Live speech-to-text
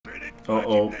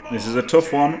Uh-oh, this is a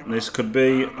tough one. This could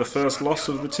be the first loss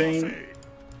of the team.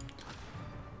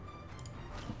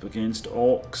 Up against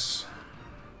Orcs.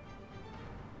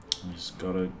 He's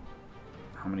got a...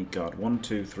 How many guard? 1,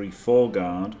 2, 3, 4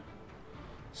 guard.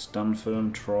 Stand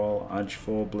firm, troll, edge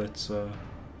 4, blitzer.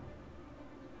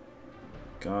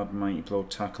 Guard, mighty blow,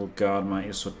 tackle, guard,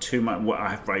 mighty. So 2 mighty...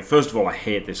 Right, first of all, I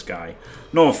hate this guy.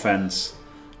 No offense.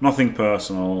 Nothing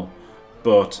personal.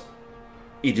 But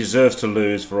he deserves to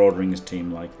lose for ordering his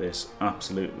team like this.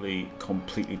 Absolutely,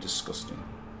 completely disgusting.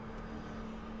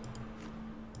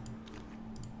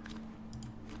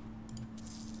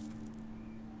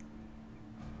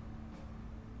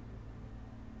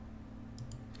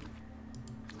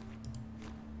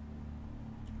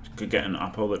 Could get an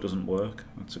apple that doesn't work.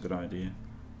 That's a good idea.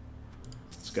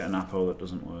 Let's get an apple that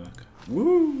doesn't work.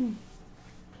 Woo!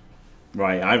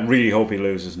 Right, I really hope he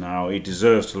loses now. He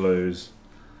deserves to lose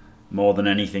more than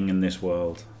anything in this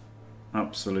world.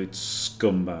 Absolute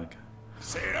scumbag.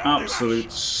 Absolute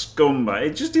scumbag.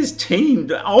 It's just his team.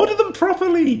 Order them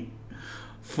properly.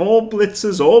 4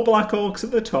 blitzers or Black Orcs at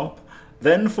the top.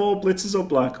 Then 4 blitzers or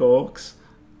Black Orcs.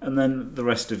 And then the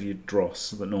rest of you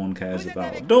dross that no one cares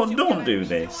about. Don't do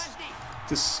this.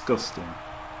 Disgusting.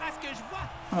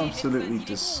 Absolutely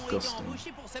disgusting.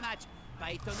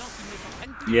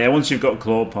 Yeah, once you've got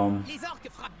Claw Palm,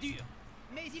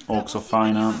 Orcs are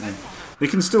fine, aren't they? They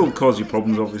can still cause you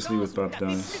problems, obviously, with bad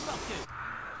dice.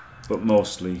 But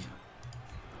mostly,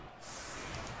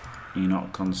 you're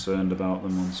not concerned about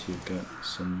them once you get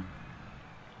some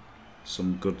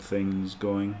good things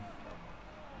going.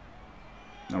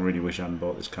 I really wish I hadn't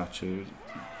bought this catcher.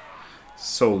 It's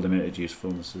so limited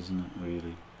usefulness, isn't it?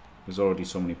 Really, there's already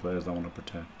so many players I want to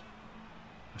protect.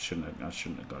 I shouldn't have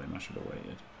got him. I should have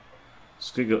waited.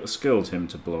 Skilled him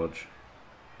to blodge,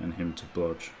 and him to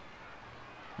blodge,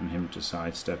 and him to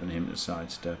sidestep, and him to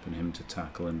sidestep, and him to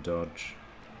tackle and dodge.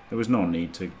 There was no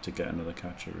need to get another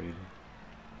catcher, really.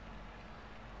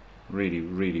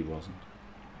 Really wasn't.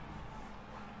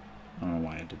 I don't know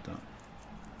why I did that.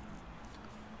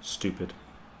 Stupid.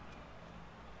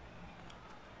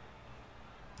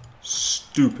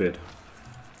 Stupid.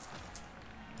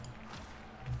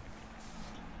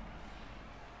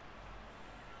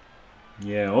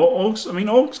 Yeah, Orcs, I mean,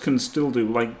 Orcs can still do,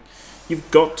 like, you've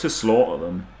got to slaughter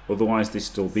them, otherwise they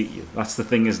still beat you. That's the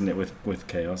thing, isn't it, with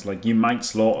Chaos? Like, you might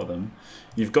slaughter them,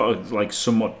 you've got a, like,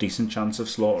 somewhat decent chance of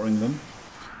slaughtering them.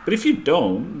 But if you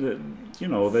don't, you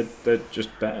know, they're just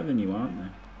better than you, aren't they?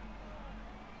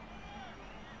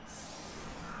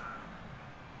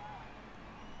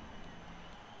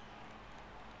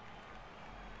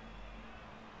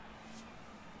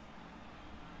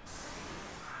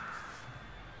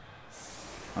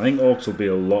 I think Orcs will be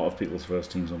a lot of people's first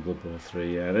teams on Blood Bowl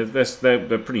 3. Yeah,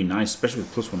 they're pretty nice, especially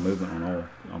with +1 movement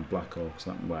on Black Orcs.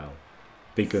 Well,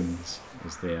 big guns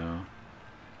as they are.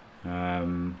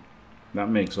 That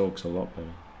makes Orcs a lot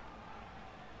better.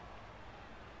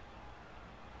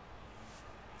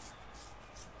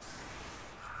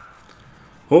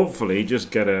 Hopefully,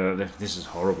 just get a. This is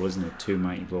horrible, isn't it? 2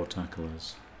 mighty blow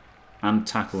tacklers and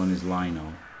tackle on his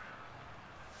lino.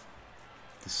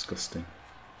 Disgusting.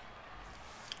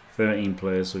 13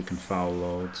 players so we can foul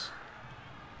loads.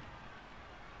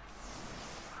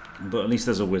 But at least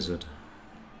there's a wizard.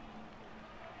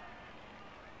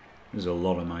 There's a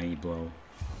lot of mighty blow.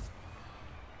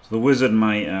 So the wizard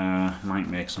might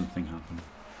make something happen.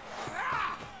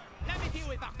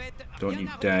 Don't you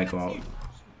dare go out.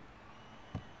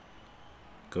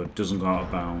 Good, doesn't go out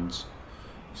of bounds.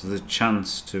 So there's a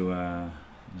chance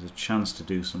to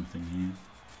do something here.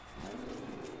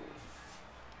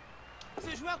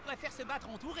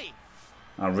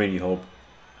 I really hope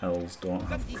Elves don't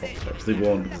have prop steps. They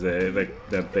won't, because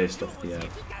they're based off the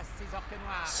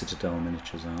Citadel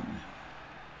miniatures, aren't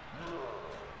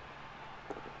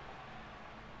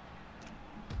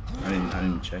they? I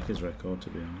didn't check his record, to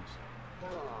be honest.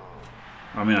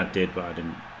 I mean, I did, but I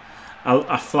didn't.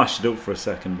 I flashed it up for a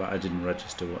second, but I didn't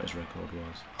register what his record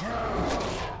was.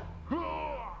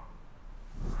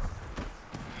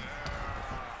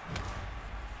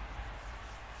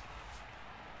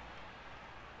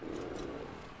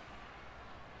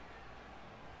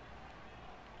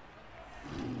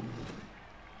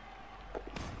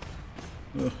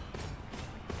 Ugh.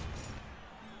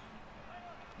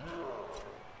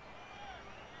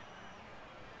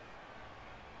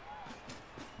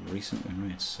 Recent win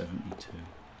rate 72.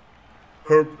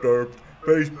 Herp derp,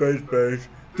 base, base, base.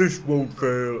 This won't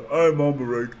fail. I'm on the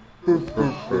rig. Herp,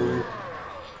 herp, herp.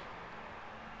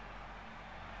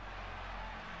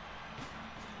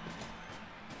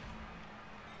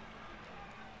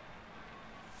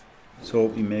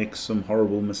 hope he makes some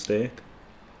horrible mistake.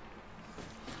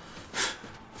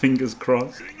 Fingers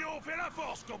crossed.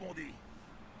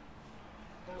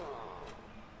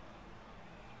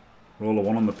 Roll a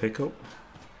 1 on the pickup.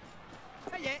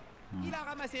 Ça y est, il a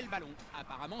ramassé le ballon.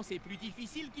 Apparemment, c'est plus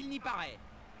difficile qu'il n'y paraît.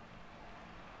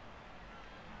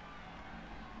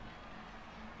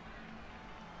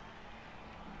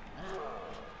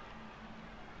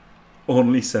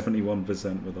 Only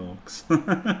 71% with Orcs.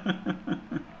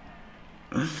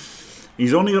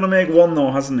 He's only going to make 1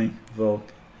 though, hasn't he,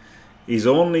 Volk? He's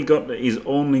only got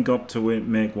to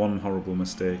make 1 horrible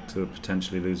mistake to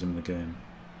potentially lose him the game.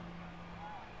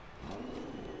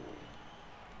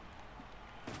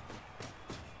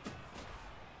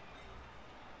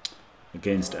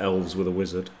 Against elves with a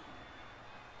wizard.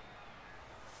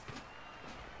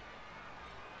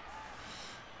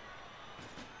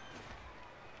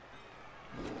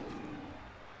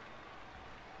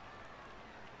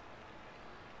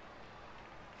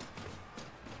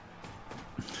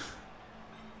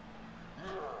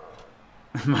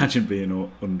 Imagine being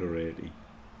under 80.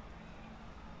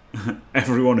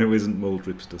 Everyone who isn't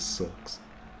Muldripster sucks.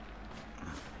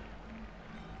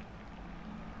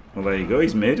 Well, there you go.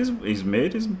 He's made his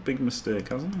big mistake,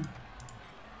 hasn't he?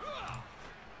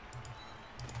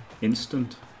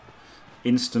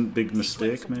 Instant big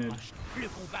mistake made. Le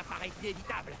combat paraît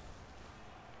inévitable.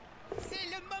 C'est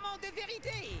le moment de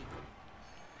vérité.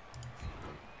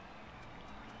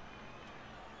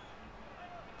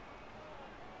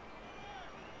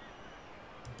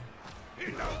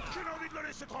 Il n'a aucune envie de le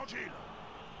laisser tranquille.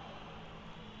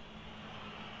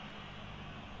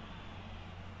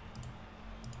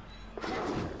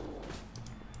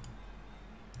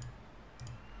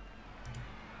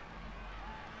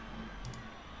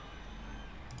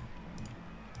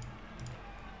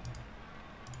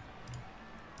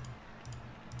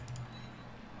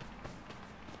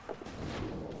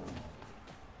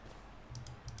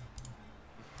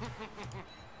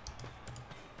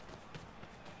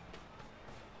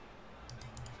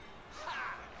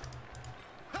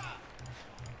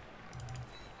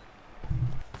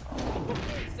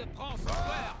 Il se prend son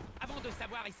joueur. Avant de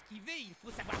savoir esquiver, il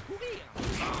faut savoir courir.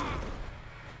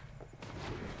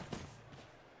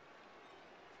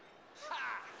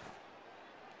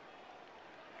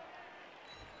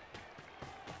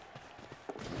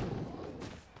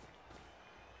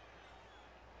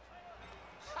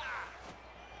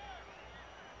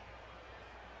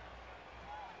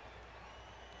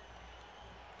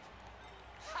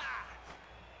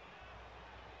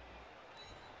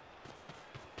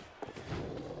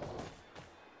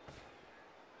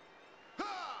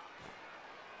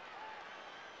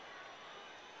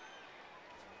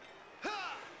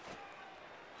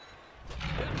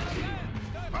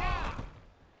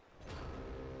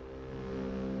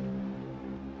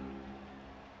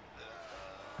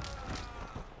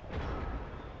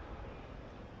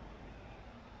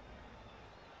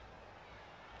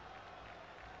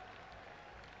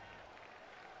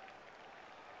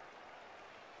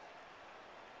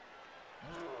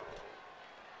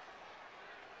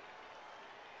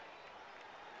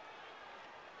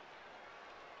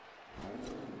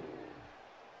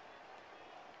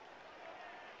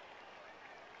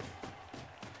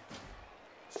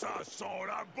 Ça sent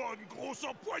la bonne grosse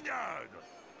empoignade.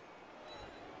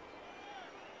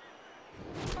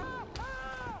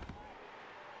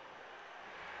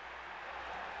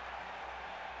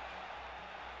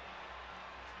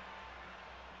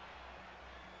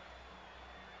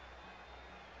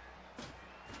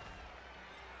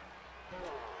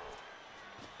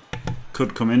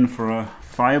 Could come in for a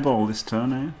fireball this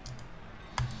turn, eh?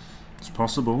 It's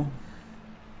possible.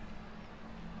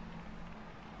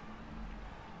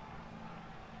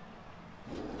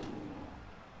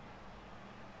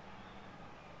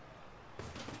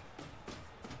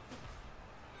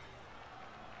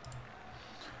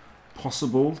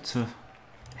 Possible to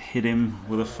hit him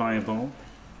with a fireball.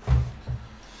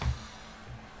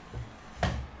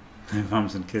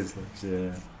 Vamps and Kislets,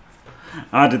 yeah.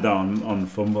 I did that on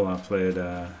Fumble. I played.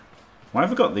 Why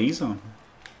have I got these on?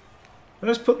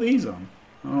 Let's put these on.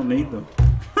 I don't need them.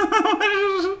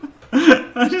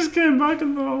 I just came back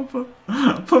and thought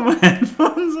I'll put my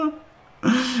headphones on.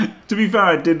 To be fair,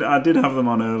 I did have them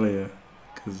on earlier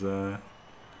because I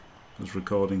was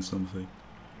recording something.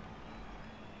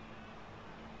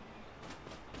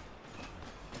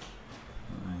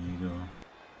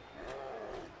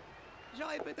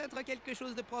 J'aurais peut-être quelque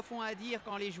chose de profond à dire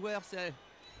quand les joueurs se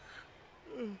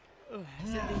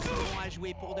décideront à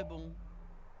jouer pour de bon.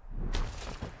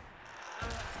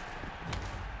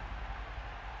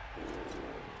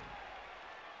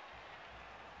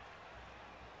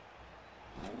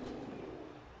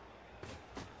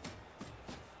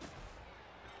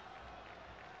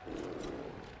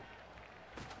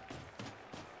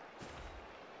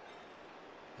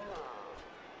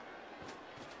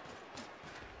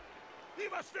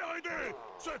 va se faire aider?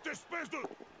 Cette espèce de...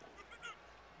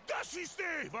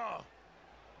 d'assister, va!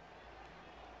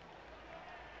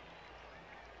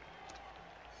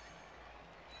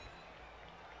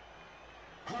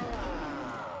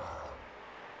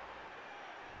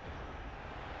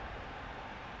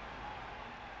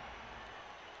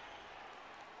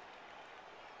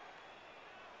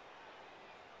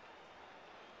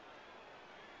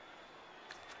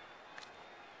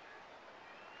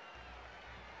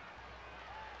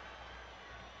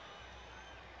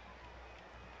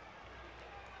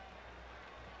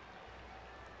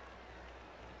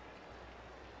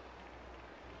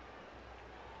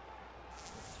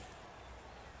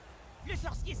 Le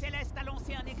sorcier céleste a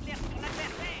lancé un éclair sur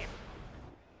l'adversaire.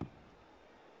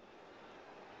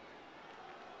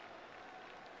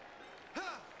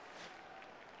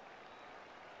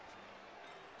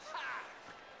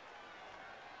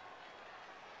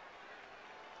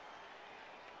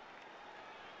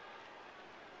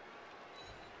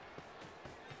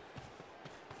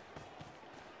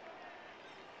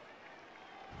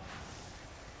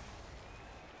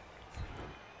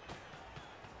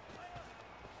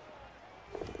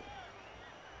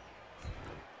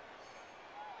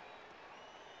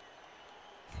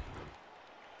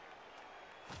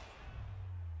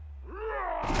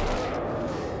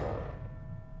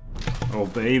 Oh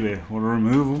baby, what a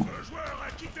removal. Le joueur a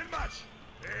quitté le match.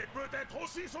 Et peut-être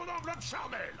aussi son enveloppe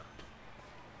charnelle.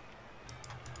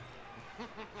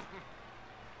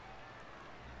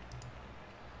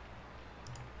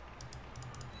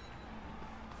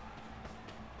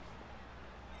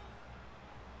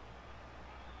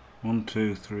 One,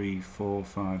 two, three, four,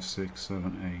 five, six,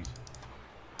 seven, eight.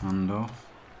 Hand off.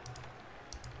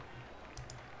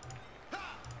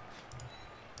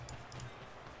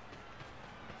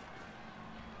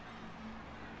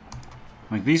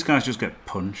 Like, these guys just get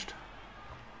punched.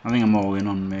 I think I'm all in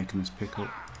on making this pickup.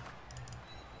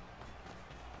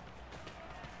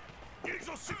 Ils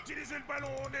ont subtilisé le ballon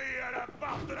au nez à la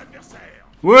barre de l'adversaire.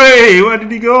 Wait, where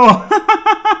did he go?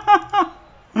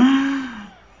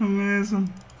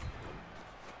 Amazing.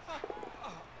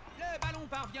 Le ballon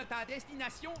parvient à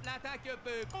destination. L'attaque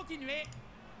peut continuer.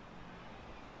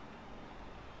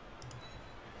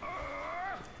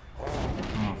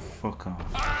 Oh, fuck off.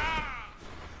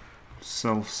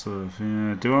 Self-serve,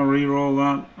 yeah. Do I re-roll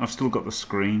that? I've still got the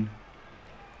screen.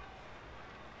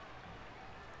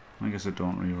 I guess I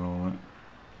don't re-roll it.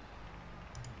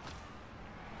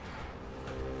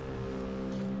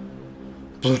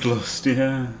 Bloodlust,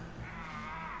 yeah.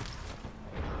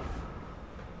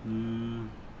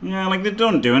 Yeah, like they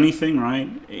don't do anything, right?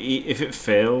 If it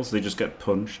fails, they just get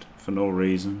punched for no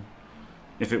reason.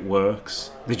 If it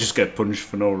works, they just get punched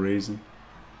for no reason.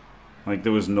 Like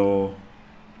there was no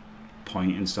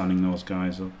point in standing those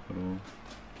guys up at all.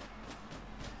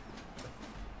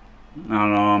 I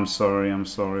don't know, I'm sorry,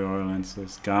 Oil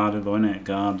Lenses. Guarded though, innit?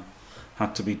 Guard.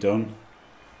 Had to be done.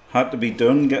 Had to be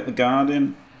done, get the guard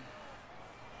in.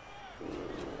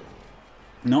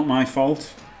 Not my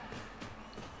fault.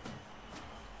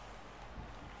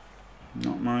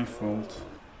 Not my fault.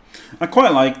 I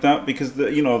quite like that because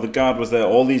you know the guard was there.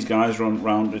 All these guys run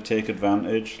round to take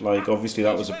advantage. Like obviously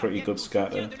that was a pretty good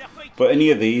scatter, but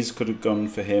any of these could have gone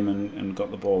for him and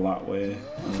got the ball that way.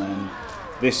 And then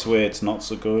this way it's not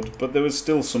so good. But there was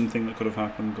still something that could have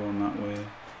happened going that way.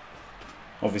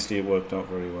 Obviously it worked out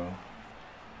very well,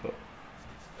 but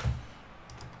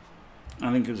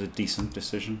I think it was a decent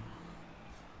decision.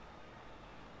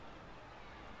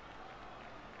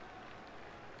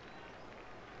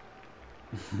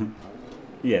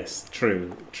 Yes,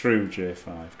 true,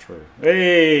 J5, true.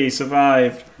 Hey,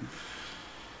 survived!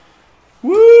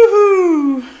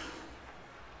 Woohoo!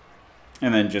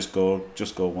 And then just go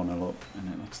 1-0 up, and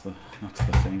then that's the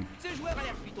thing.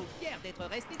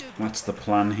 That's the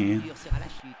plan here.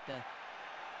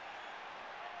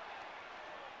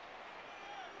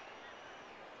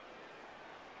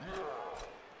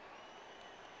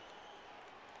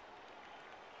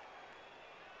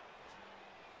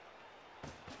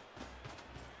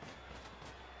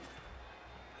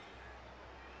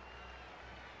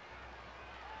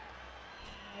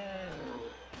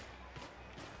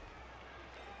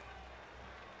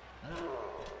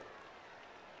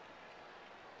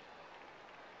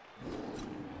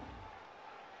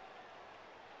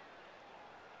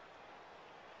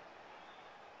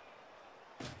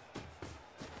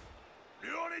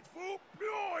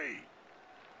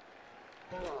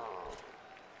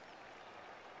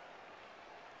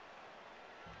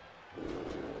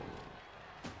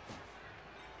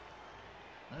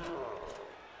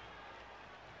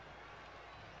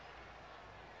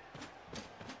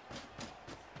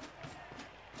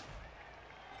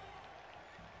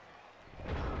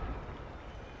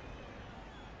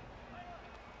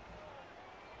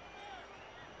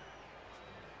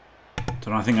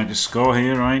 Don't I think I just score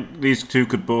here, right? These two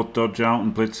could both dodge out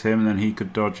and blitz him, and then he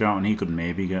could dodge out and he could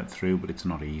maybe get through, but it's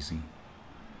not easy.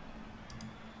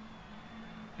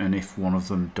 And if one of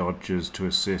them dodges to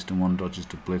assist and one dodges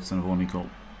to blitz, then I've only got,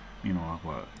 you know,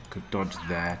 what, could dodge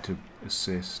there to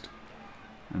assist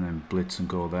and then blitz and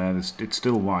go there. It's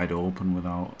still wide open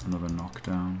without another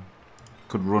knockdown.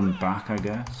 Could run back, I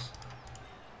guess,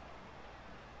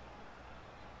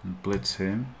 and blitz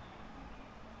him.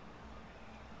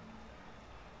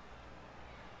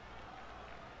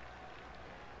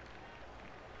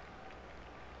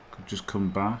 Could just come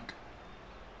back,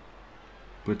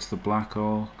 blitz the Black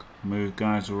Orc, move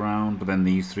guys around, but then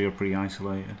these three are pretty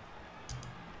isolated.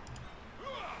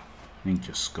 I think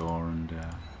just score and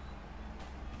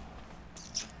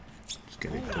just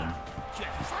get it done.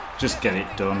 Just get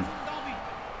it done.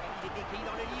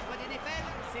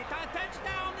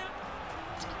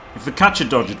 If the catcher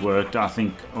dodge had worked, I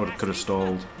think I could have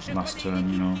stalled last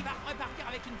turn, you know.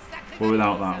 But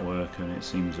without that working, it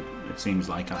seems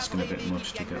like asking a bit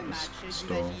much to get this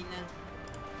stall.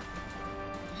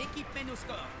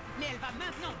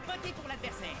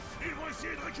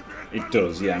 It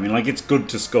does, yeah. I mean, like, it's good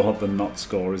to score than not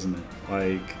score, isn't it?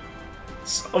 Like,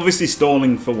 obviously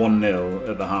stalling for 1-0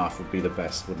 at the half would be the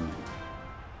best, wouldn't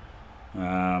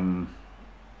it?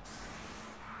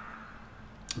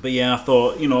 But yeah, I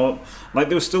thought, you know, like,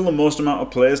 there was still the most amount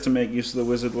of players to make use of the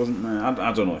wizard, wasn't there?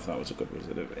 I don't know if that was a good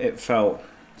wizard. It felt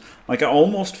like I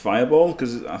almost fireball,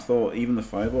 because I thought even the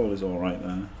fireball is alright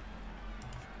there.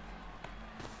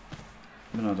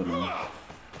 I mean, I don't know.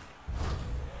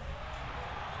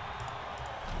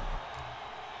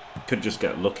 Could just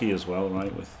get lucky as well,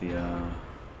 right, with the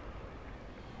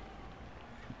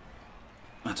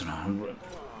I don't know.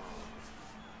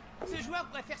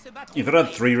 If it had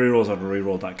 3 rerolls, I'd have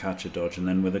rerolled that catcher dodge, and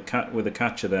then with a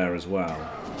catcher there as well,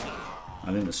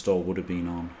 I think the stall would have been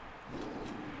on.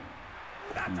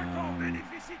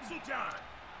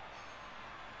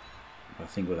 I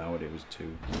think without it was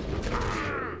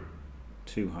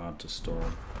too hard to stall.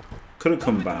 Could have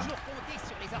come back.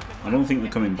 I don't think the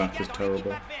coming back was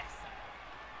terrible.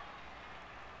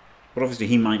 But obviously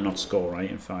he might not score, right,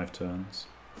 in 5 turns.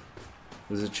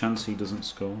 There's a chance he doesn't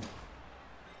score.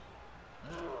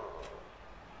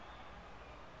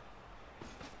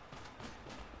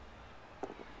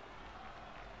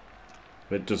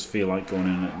 But it does feel like going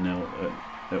in at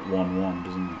 1-1,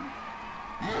 doesn't it?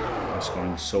 By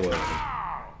scoring so early.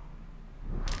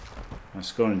 By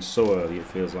scoring so early, it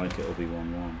feels like it'll be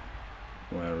 1-1.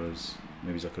 Whereas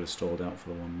maybe I could have stalled out for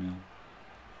the 1-0.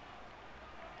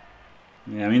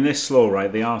 Yeah, I mean, they're slow, right?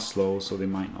 They are slow, so they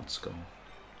might not score.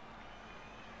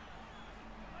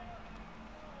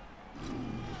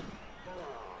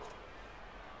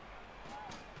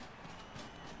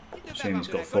 Shame he's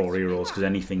got 4 rerolls, because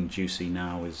anything juicy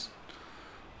now is,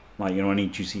 like, you know, any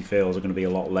juicy fails are going to be a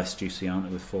lot less juicy, aren't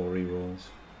they, with 4 rerolls?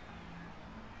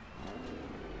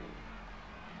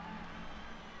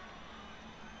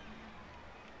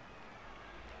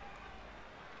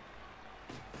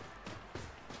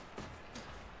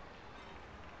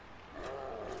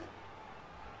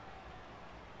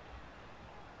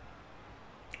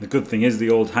 The good thing is the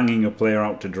old hanging a player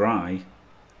out to dry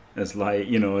as, like,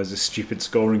 you know, as a stupid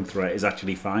scoring threat is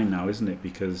actually fine now, isn't it?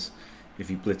 Because if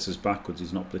he blitzes backwards,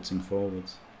 he's not blitzing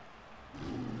forwards.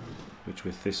 Which,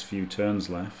 with this few turns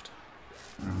left,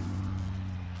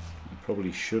 he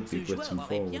probably should be blitzing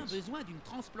forwards.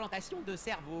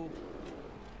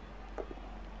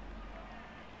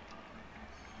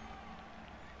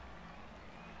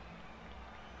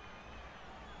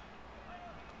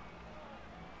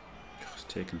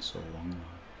 It's taken so long now.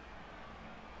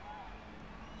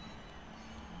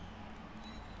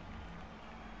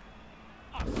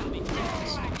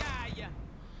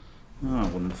 Ah,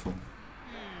 wonderful.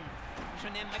 Je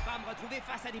n'aimerais pas me retrouver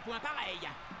face à des points pareils.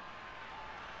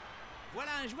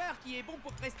 Voilà un joueur qui est bon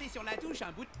pour rester sur la touche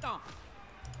un bout de temps.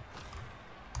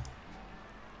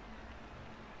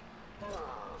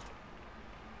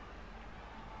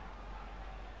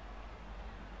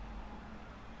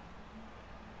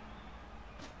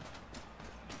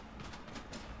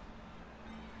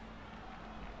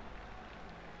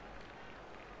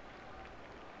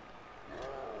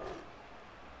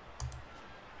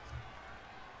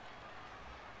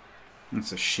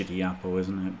 That's a shitty apple,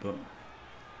 isn't it? But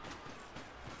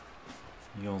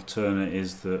the alternate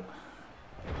is that,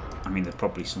 I mean, there's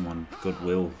probably someone good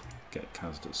will get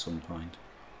cast at some point.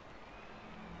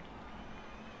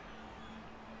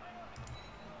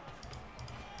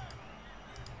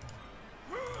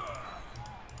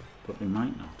 But they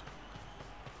might not.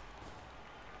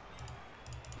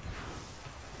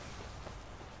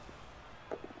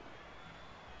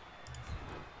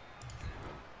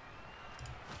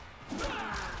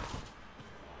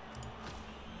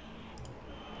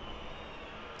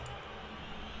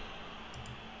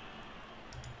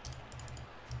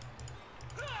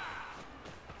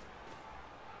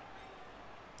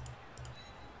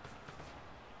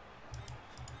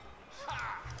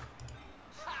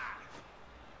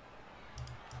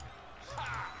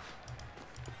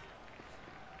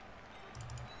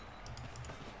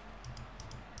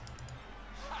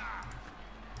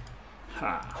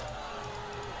 Ha!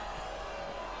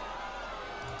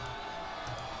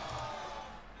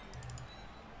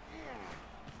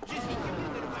 Je suis curieux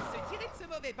de le voir se tirer de ce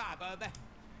mauvais pas, Bob.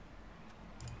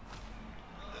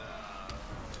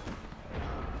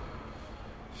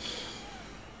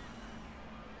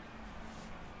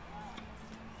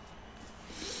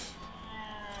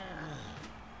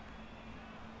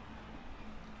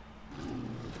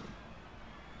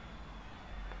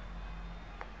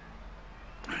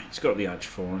 He's got the edge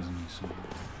 4, isn't he? So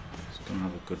he's going to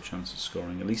have a good chance of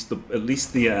scoring. At least the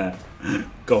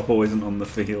Gobbo isn't on the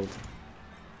field.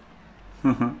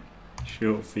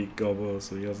 Short feet Gobbo,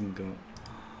 so he hasn't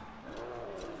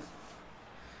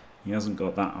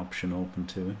got that option open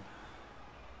to him.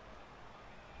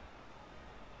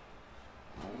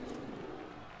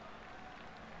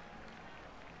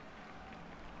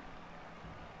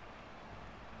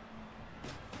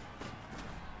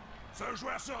 Ce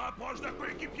joueur se rapproche d'un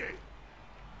coéquipier.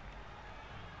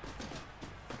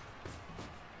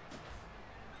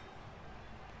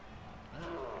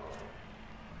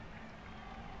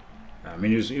 I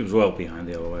mean, he was well behind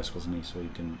the LOS, wasn't he? So he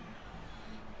didn't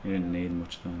need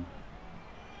much then.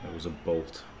 It was a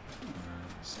bolt,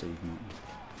 Steve Martin.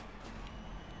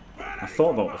 I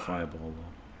thought about the fireball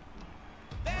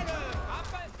though.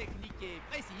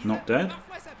 Not dead.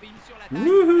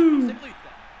 Woohoo!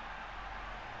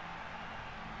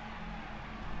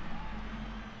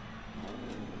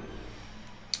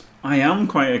 I am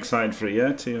quite excited for it, yeah,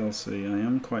 TLC. I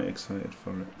am quite excited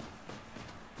for it.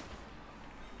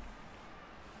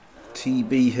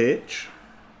 TBH.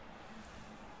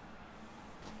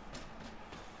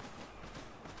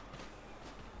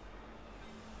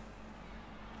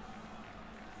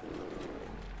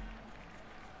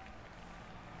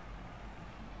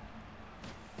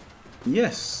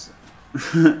 Yes.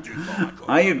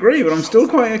 I agree, but I'm still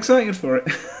quite excited for it.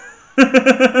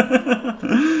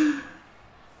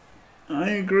 I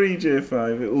agree,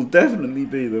 J5. It will definitely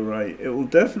be it will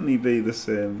definitely be the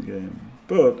same game.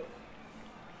 But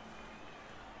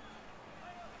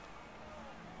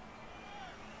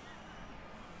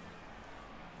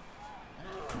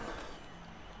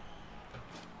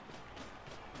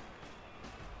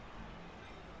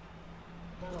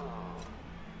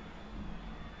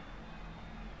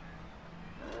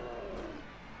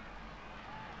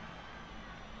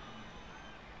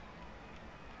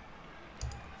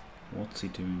what's he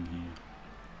doing here?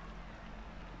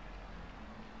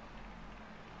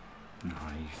 No,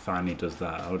 he finally does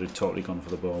that. I would have totally gone for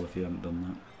the ball if he hadn't done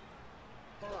that.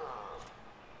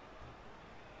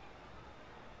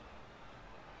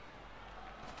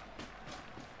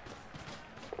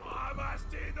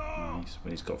 Nice,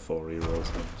 but he's got 4 rerolls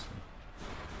obviously.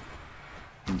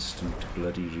 Instant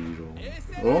bloody reroll.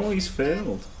 Oh, he's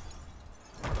failed.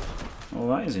 Oh,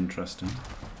 that is interesting.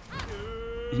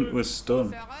 It was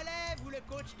stun.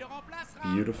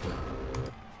 Beautiful.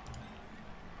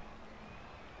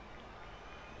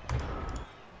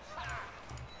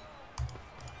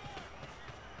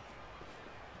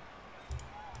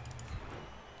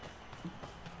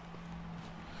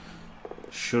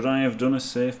 Should I have done a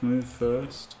safe move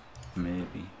first?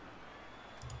 Maybe.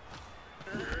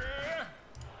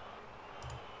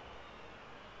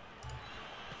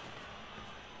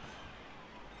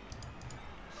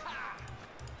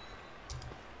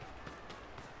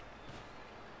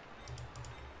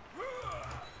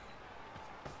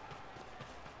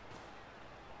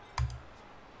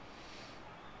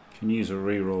 Can use a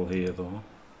reroll here though.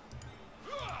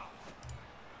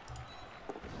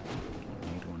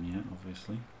 Don't need one yet,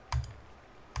 obviously.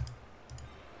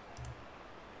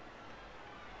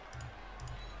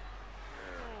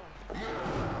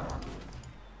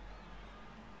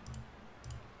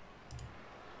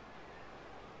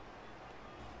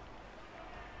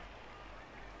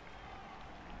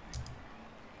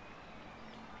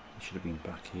 Should have been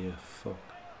back here. Fuck.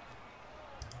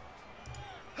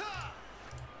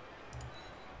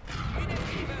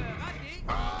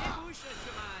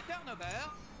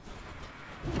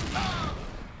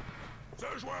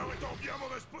 Ce joueur est en bien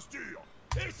mauvaise posture.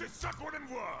 Et c'est ça qu'on aime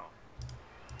voir.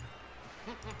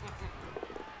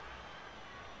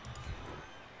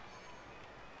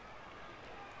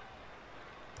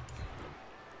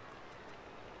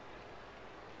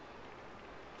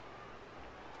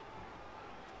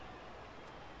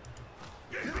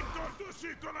 Et il tombe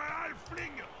dessus comme un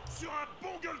halfling sur un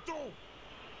bon gueuleton.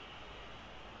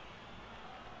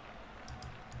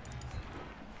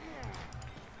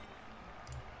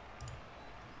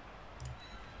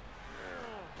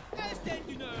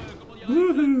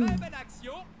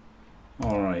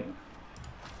 Alright.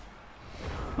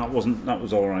 That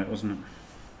was alright, wasn't it?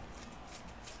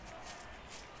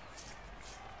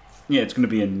 Yeah, it's going to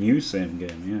be a new same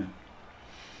game, yeah.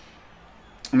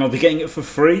 And I'll be getting it for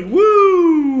free.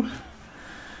 Woo!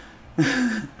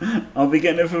 I'll be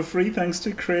getting it for free thanks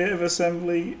to Creative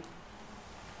Assembly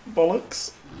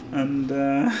bollocks. And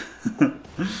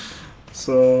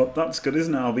so that's good,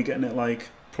 isn't it? I'll be getting it like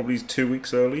probably 2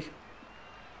 weeks early.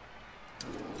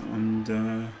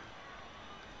 And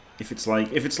if it's like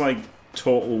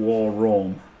Total War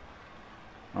Rome,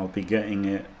 I'll be getting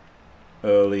it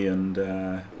early, and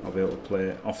I'll be able to play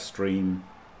it off stream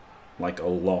like a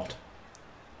lot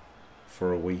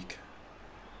for a week,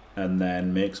 and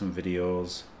then make some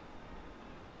videos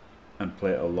and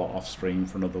play it a lot off stream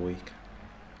for another week,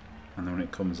 and then when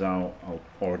it comes out I'll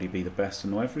already be the best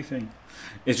and know everything.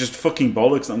 It's just fucking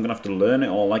bollocks that I'm gonna have to learn it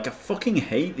all. Like, I fucking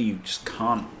hate that you just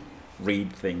can't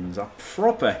read things. I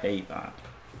proper hate that.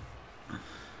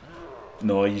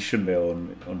 No, you shouldn't be able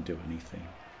to undo anything.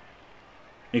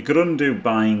 You could undo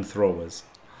buying throwers.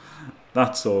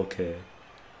 That's okay.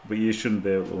 But you shouldn't be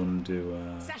able to undo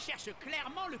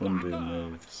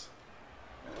moves.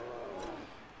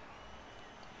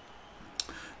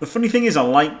 The funny thing is, I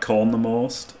like Khorne the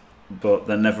most, but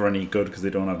they're never any good because they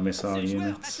don't have missile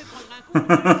units. There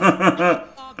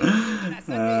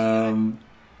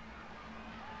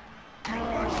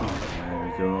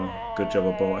we go. Good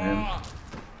job I bought him.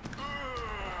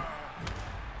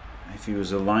 If he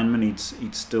was a lineman,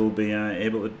 he'd still be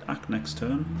able to act next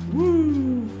turn.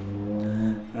 Woo!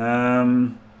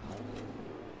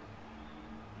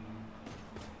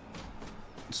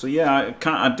 So yeah,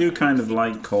 I do kind of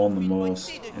like Khorne the most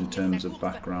in terms of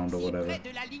background or whatever. But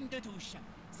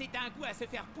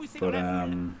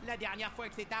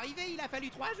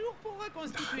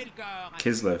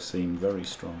Kislev seemed very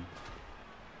strong.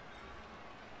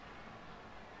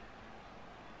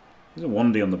 There's a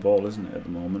 1D on the ball, isn't it, at the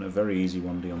moment? A very easy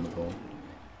 1D on the ball.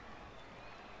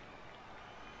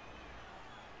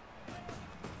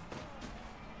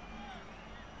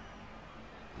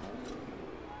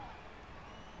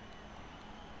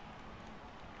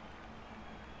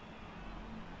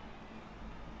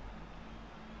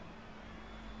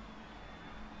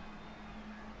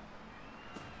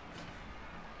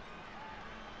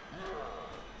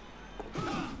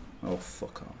 Oh,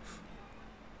 fuck off.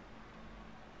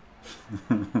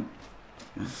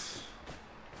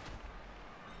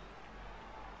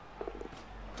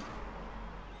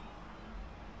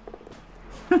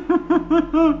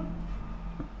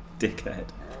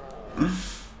 Dickhead.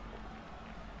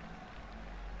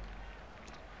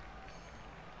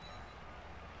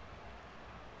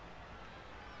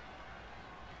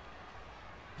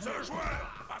 Ce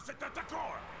joueur, à cet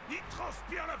attaquant, il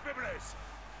transpire la faiblesse.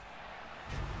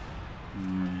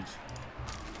 Right.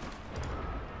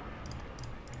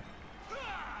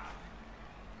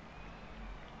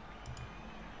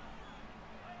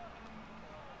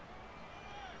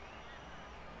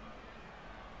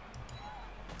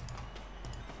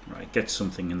 Right, get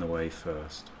something in the way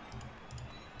first.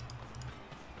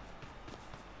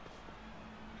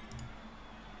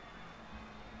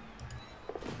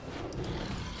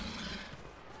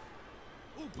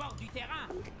 Au bord du terrain,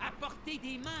 à portée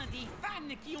des mains des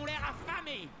fans qui ont l'air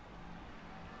affamés.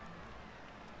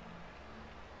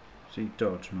 See,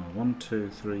 dodge, no. 1, 2,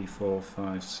 3, 4,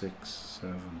 5, 6, 7.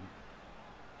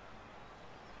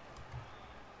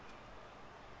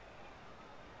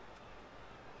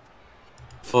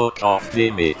 Fuck off,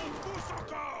 Jimmy.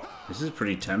 This is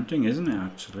pretty tempting, isn't it,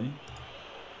 actually?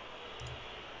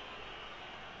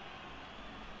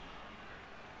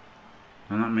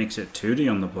 And that makes it 2D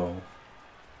on the ball.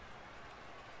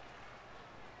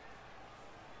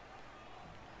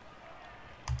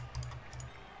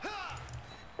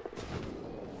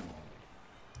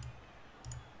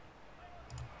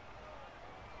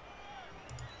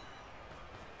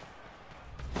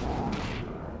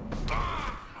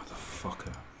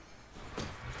 Motherfucker.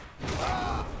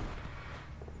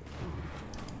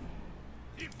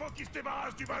 Il faut qu'il se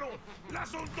débarrasse du ballon. La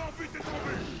zone d'embut est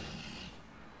tombée.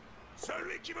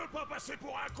 Celui qui veut pas passer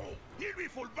pour un con, il lui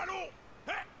faut le ballon.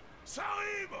 Hé, ça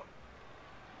arrive.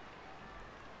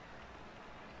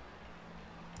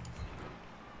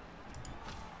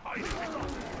 Ah, il est pétant.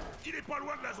 Il est pas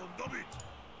loin de la zone d'embut.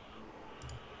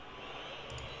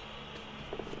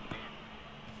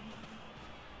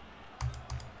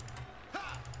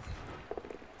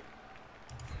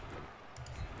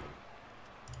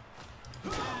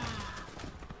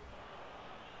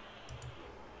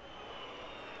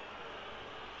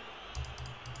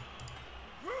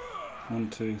 One,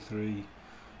 2, 3,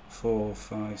 4,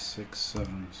 5, 6, 7.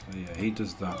 So yeah, he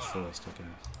does that first, I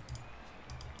guess.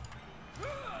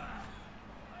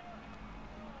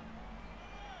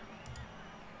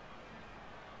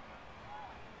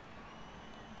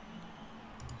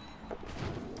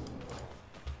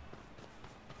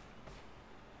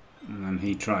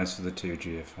 He tries for the 2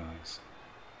 GFIs.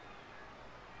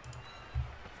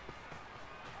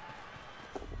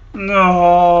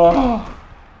 No!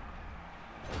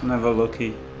 Never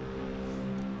lucky.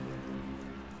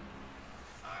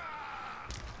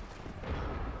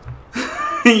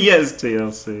 Yes,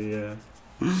 TLC, yeah.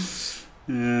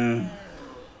 Yeah.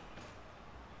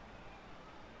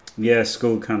 Yeah,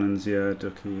 skull cannons, yeah,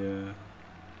 Ducky, yeah.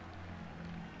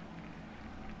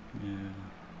 Yeah.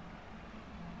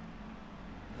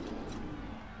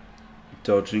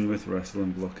 Dodging with wrestle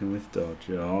and blocking with dodge.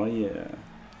 Oh, yeah.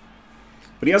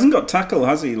 But he hasn't got tackle,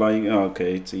 has he? Like, oh,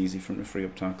 okay, it's easy for him to free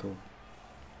up tackle.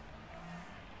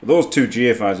 But those 2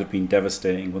 GFIs would have been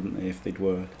devastating, wouldn't they, if they'd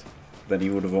worked? Then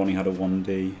he would have only had a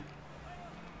 1D.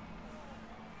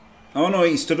 Oh no,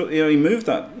 he stood up. You know, he moved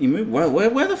that. He moved. Well,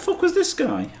 where the fuck was this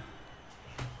guy?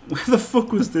 Where the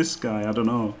fuck was this guy? I don't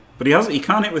know. But he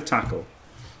can't hit with tackle,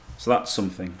 so that's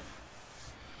something.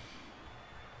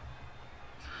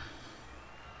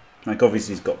 Like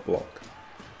obviously he's got block,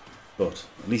 but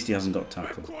at least he hasn't got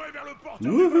tackle.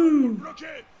 Woohoo!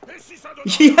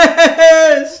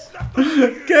 Yes!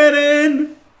 Get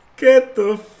in! Get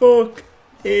the fuck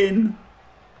in!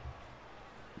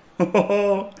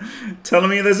 Oh,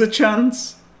 telling me there's a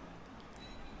chance.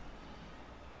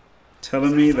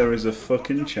 Telling me there is a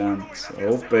fucking chance.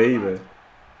 Oh, baby.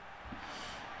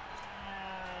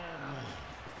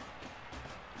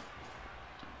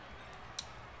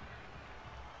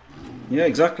 Yeah,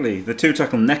 exactly. The 2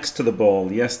 tackle next to the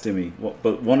ball. Yes, Dimmy. What?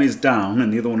 But one is down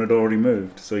and the other one had already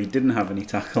moved. So he didn't have any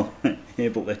tackle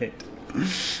able to hit.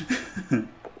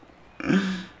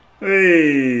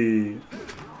 Hey.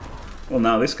 Well,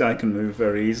 now this guy can move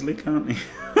very easily, can't he?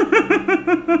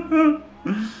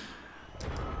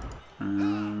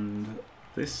 And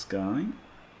this guy.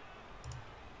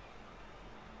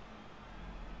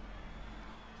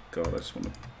 God, I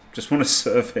just want to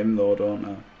serve him though, don't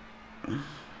I?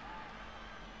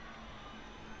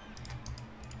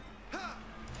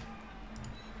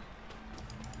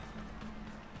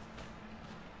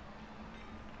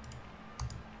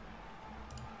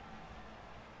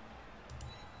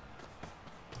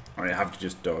 I have to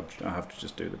just dodge. I have to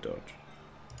just do the dodge.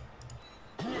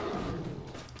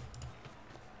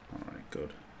 Alright,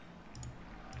 good.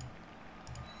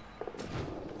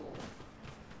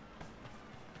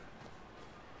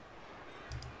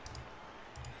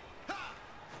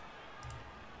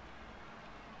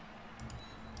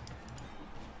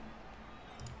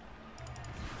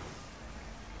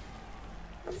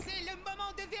 C'est le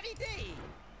moment de vérité.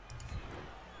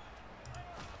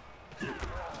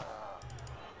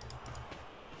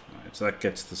 So that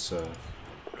gets the serve.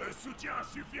 Le soutien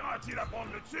suffira-t-il à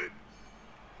prendre le dessus?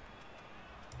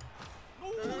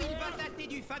 Ouh, il va tâter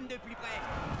du fan de plus près.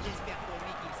 J'espère pour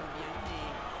lui qu'ils sont bien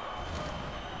menés.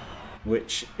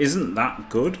 Which isn't that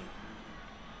good.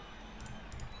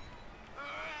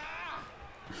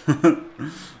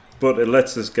 But it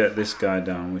lets us get this guy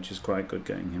down, which is quite good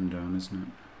getting him down, isn't it?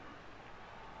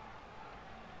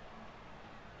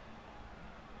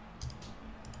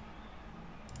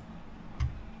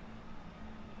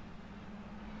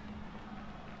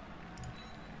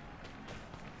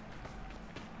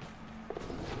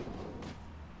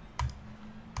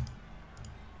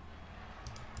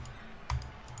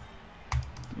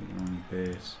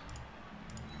 Base.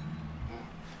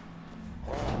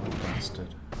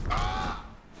 Bastard.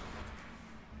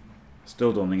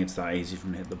 Still don't think it's that easy for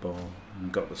him to hit the ball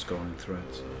and got the scoring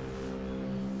threats.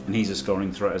 And he's a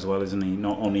scoring threat as well, isn't he?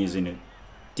 Not only is he in a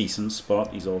decent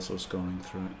spot, he's also a scoring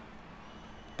threat.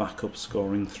 Backup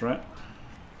scoring threat.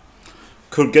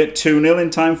 Could get 2-0 in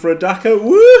time for a Daka.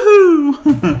 Woohoo!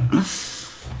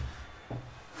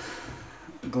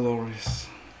 Glorious.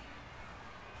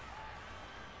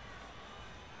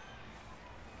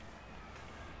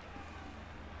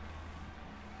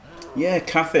 Yeah,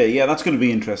 cafe. Yeah, that's going to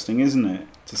be interesting, isn't it?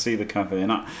 To see the cafe.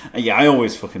 And yeah, I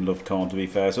always fucking loved Corn, to be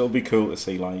fair. So it'll be cool to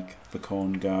see like the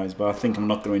Corn guys. But I think I'm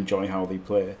not going to enjoy how they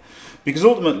play, because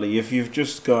ultimately, if you've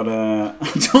just got a,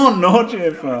 I don't know,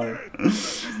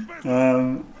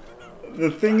 J5.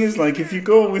 The thing is, like, if you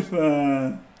go with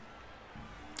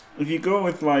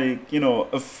like, you know,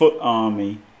 a foot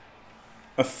army,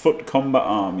 a foot combat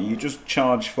army, you just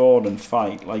charge forward and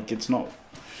fight. Like, it's not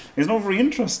very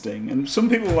interesting. And some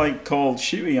people like call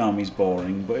shooty armies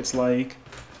boring, but it's like,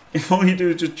 if all you do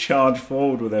is just charge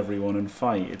forward with everyone and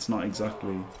fight, it's not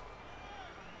exactly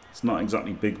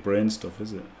big brain stuff,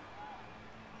 is it?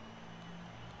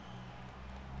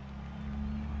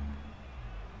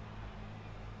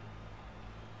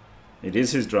 It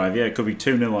is his drive, yeah, it could be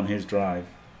 2-0 on his drive.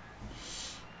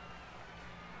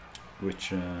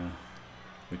 Which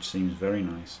which seems very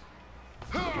nice.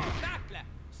 Tacle.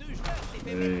 Ce joueur s'est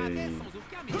fait mettre à terre sans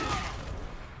aucun mérite.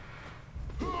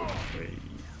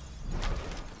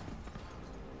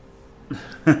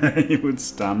 He would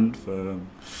stand firm.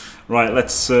 Right,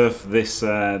 let's surf this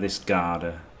this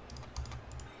Garda.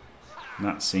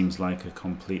 That seems like a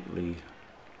completely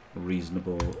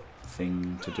reasonable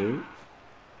thing to do.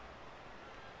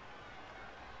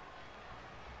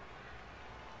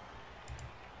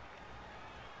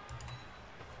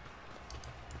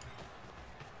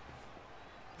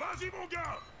 Vas-y mon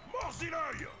gars, mords-y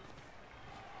l'œil.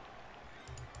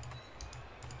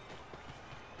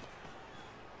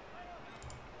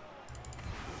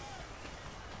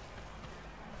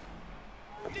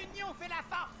 L'union fait la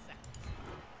force.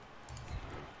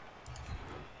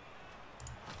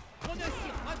 On ne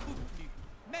s'y retrouve plus.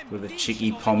 Même With a Vince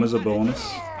cheeky n'aurait pom as a pas le bonus. temps de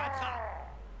se battre.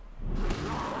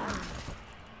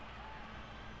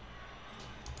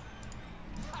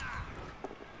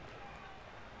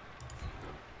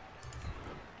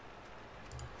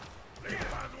 Les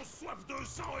fans ont soif de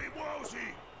sang et moi aussi.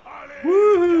 Allez,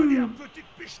 dernière petite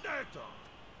pichenette.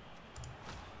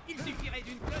 Il suffirait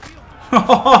d'une clôture.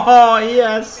 Oh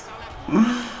yes!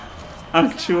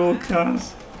 Actual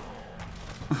cast.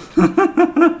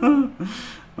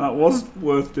 That was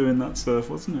worth doing, that surf,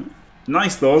 wasn't it?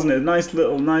 Nice though, wasn't it? Nice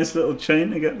little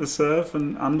chain to get the surf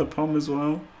and the pom as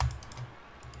well.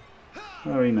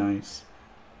 Very nice.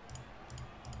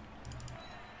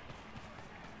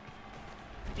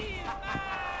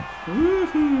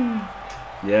 Woohoo!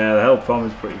 Yeah, the help pom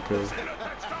is pretty cool.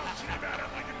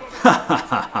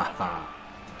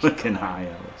 Looking High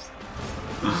Elves.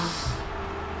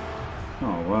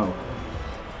 Oh wow.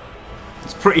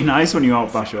 It's pretty nice when you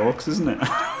outbash Orcs, isn't it?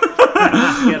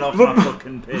 Get off my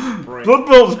fucking pitch, prick. Blood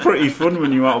Bowl's pretty fun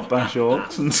when you outbash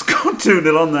Orcs and score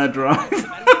 2-0 on their drive.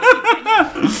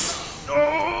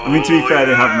 I mean, to be fair,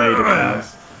 they have made a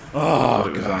pass. Oh, But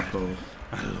it was God. that cold.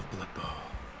 I love Blood Bowl.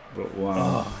 But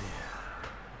wow. Oh,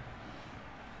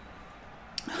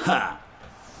 Ha!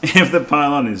 If the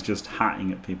pylon is just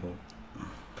hatting at people.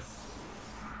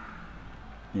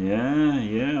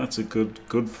 Yeah, that's a good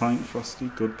point,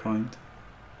 Frosty. Good point.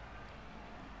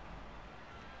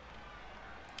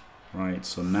 Right,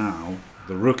 so now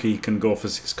the rookie can go for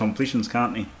 6 completions,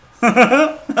 can't he?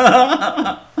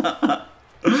 The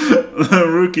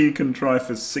rookie can try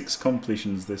for 6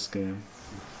 completions this game.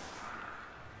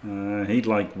 He'd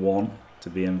like 1 to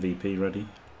be MVP ready.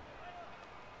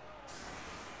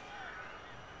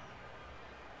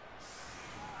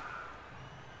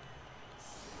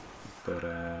 But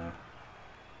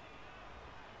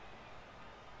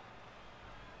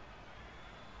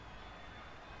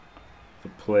the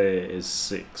play is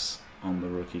 6 on the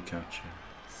rookie catcher.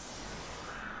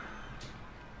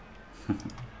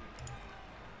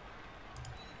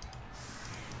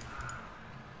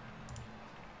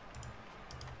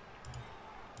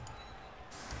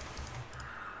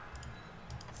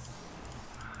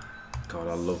 God,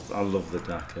 I love the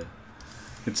Daka.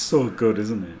 It's so good,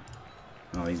 isn't it?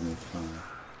 Oh, he's no fun.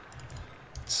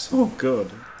 It's so good.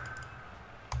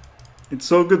 It's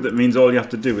so good that means all you have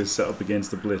to do is set up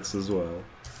against the blitz as well.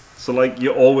 So like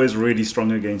you're always really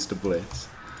strong against a blitz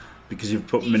because you've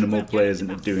put minimal players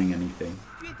into doing anything.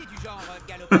 Tu étais du genre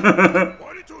galopin. Bon,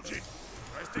 allez tout de suite.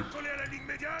 Restez collés à la ligne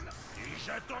médiane et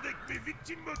j'attendais que mes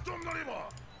victimes me tombent dans les bras.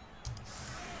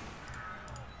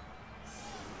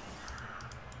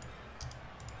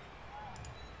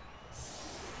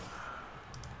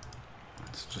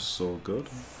 It's just so good.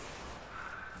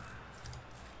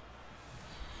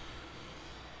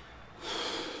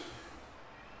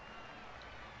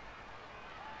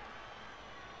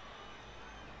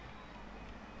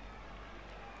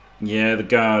 Yeah, the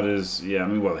guard is... Yeah, I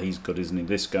mean, well, he's good, isn't he?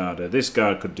 This guard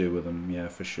could do with them, yeah,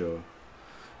 for sure.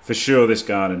 For sure, this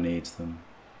guard needs them.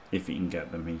 If he can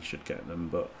get them, he should get them.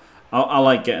 But I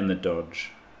like getting the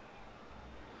dodge.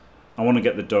 I want to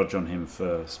get the dodge on him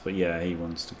first. But yeah, he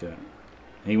wants to get...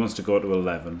 He wants to go to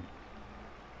 11.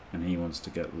 And he wants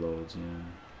to get loads, yeah.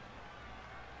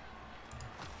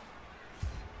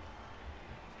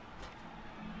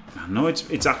 No,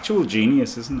 it's actual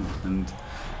genius, isn't it?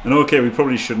 And okay, we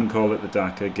probably shouldn't call it the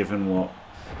Daka, given what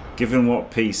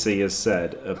PC has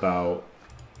said about,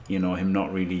 you know, him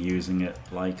not really using it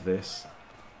like this.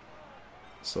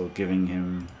 So giving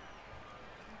him,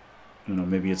 you know,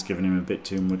 maybe it's giving him a bit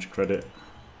too much credit.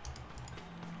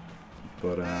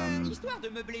 But Histoire de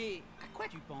meubler. À quoi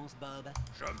tu penses, Bob?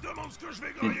 Je me demande ce que je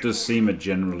vais grailler. it does seem a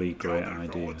generally great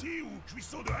Viande de idea. rôti ou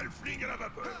cuisson de halfling à la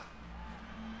vapeur.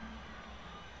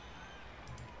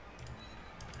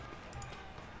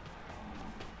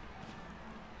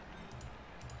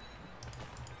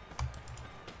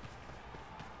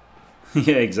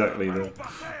 Yeah, exactly. The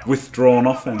withdrawn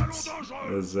offense,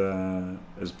 as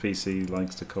PC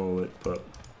likes to call it, but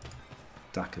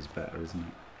Dakka's better, isn't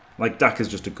it? Like, Dakka's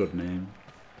just a good name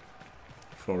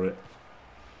for it.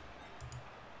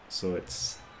 So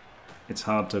it's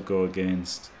hard to go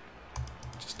against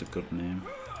just a good name.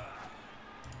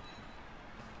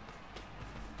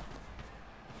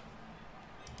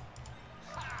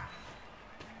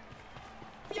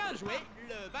 Bien joué,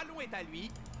 le ballon est à lui.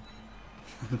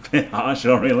 A bit harsh,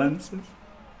 Oriolenses.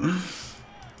 Le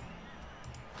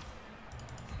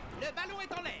ballon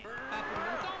est en l'air. Pas pour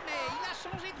longtemps, mais il a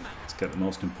changé de main. Let's get the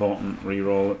most important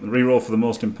reroll. Reroll for the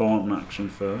most important action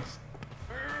first.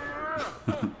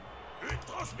 Une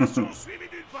transmission suivie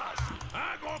d'une passe.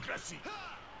 Un grand classique.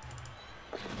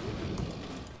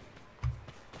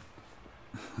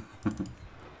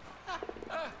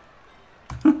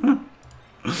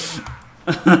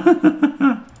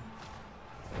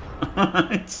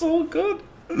 It's so good.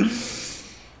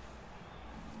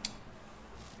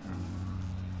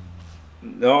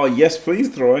 Oh, yes, please,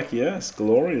 Throic. Yes,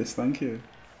 glorious. Thank you.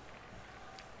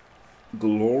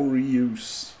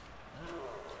 Glorious.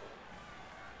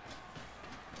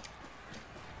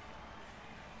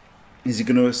 Is he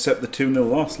going to accept the 2-0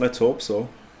 loss? Let's hope so.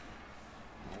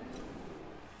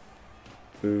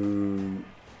 Ooh.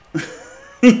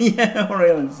 Yeah,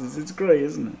 Oriolenses. It's great,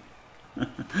 isn't it?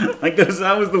 Like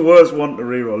that was the worst one to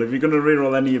reroll. If you're going to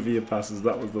reroll any of your passes,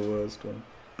 that was the worst one.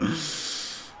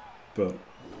 But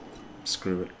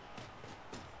screw it.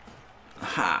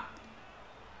 Ha!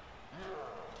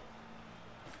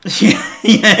 Yeah,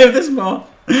 if there's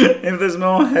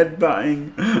more head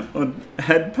patting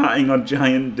or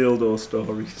giant dildo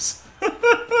stories,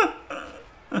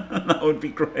 that would be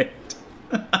great.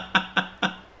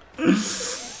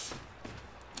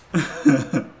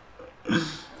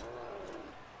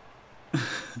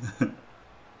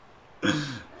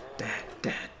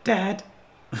 Dad.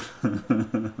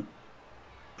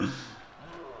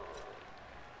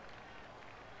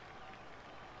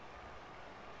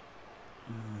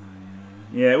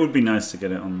 Yeah, it would be nice to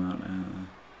get it on that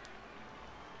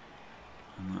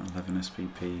 11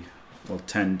 SPP. Well,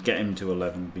 10. Get him to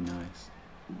 11 would be nice.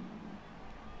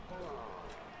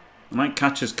 I might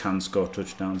catchers can score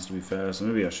touchdowns, to be fair, so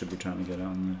maybe I should be trying to get it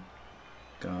on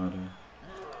the Garda.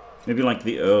 Maybe like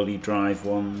the early drive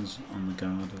ones on the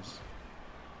Gardas.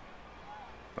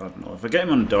 I don't know. If I get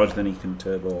him on dodge, then he can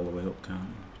turbo all the way up, can't he?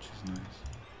 Which is nice.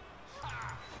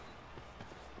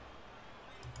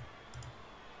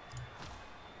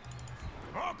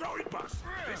 Encore une passe.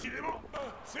 Décidément,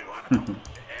 c'est moi.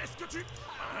 Est-ce que tu...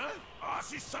 Hein? Ah,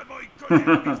 si seulement ils connaissent,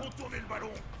 ils font tourner le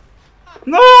ballon.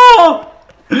 No!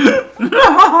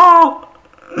 No!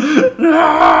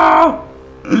 No!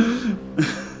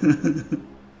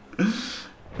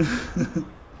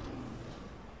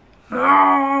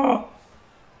 No!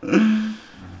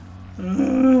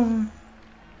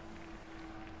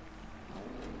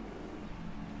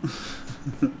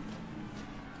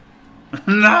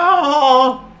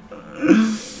 No!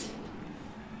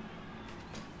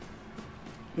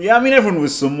 Yeah, I mean everyone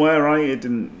was somewhere, right? I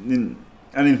didn't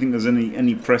think there's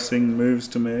any pressing moves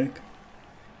to make.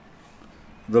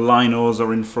 The linos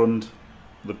are in front,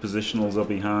 the positionals are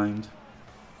behind.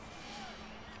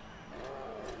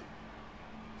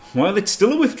 Well, it's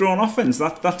still a withdrawn offense.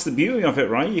 That's the beauty of it,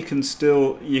 right? You can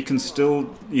still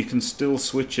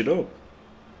switch it up.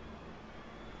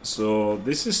 So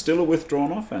this is still a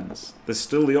withdrawn offense. There's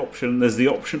still the option. There's the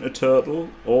option to turtle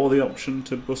or the option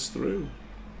to bust through.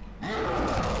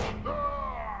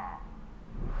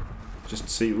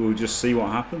 We'll just see what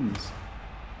happens.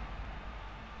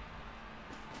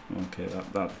 Okay,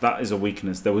 that is a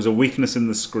weakness. There was a weakness in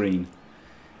the screen.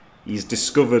 He has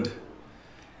discovered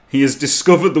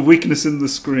the weakness in the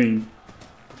screen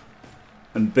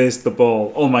and based the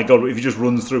ball. Oh my god, what if he just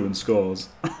runs through and scores?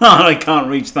 I can't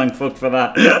reach, thank fuck for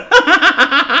that.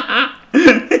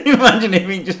 Imagine if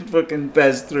he just fucking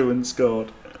based through and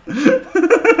scored.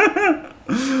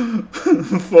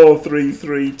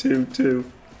 4-3-3-2-2.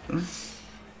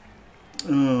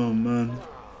 Oh man.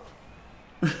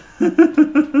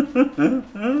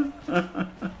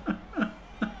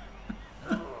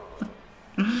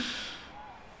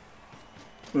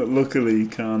 But luckily he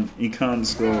can't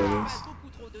score this.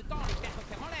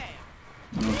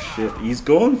 Oh shit, he's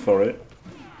going for it.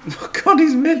 Oh god,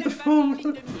 he's made the fall.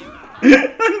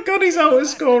 Thank god he's out of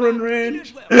scoring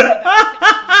range.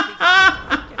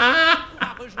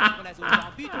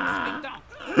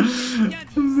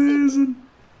 Amazing.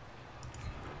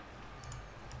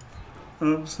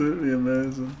 Absolutely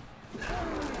amazing.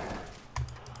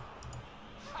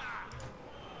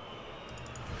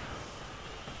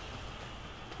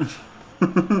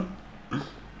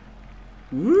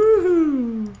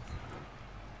 Woohoo!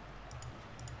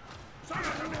 Ça n'a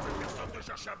jamais fait personne de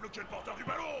chercher à bloquer le porteur du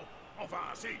ballon. Enfin,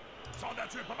 si, ça en a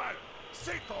tué pas mal.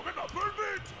 C'est quand même un peu le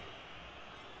but.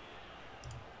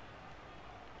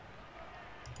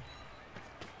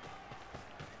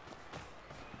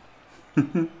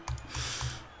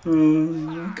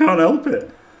 I can't help it.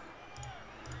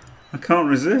 I can't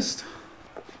resist.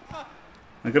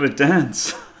 I gotta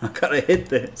dance. I gotta hit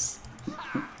this.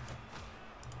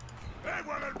 Et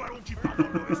voilà le ballon qui part dans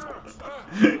le mauvais sens.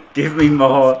 Give me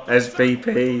more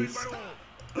SPPs.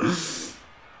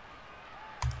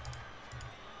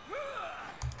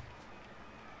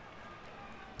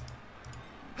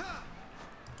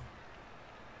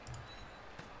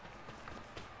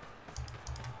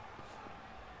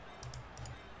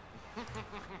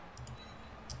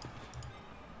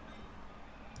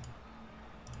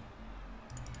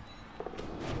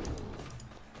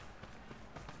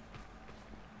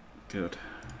 Good.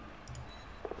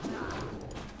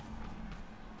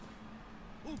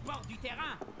 Au bord du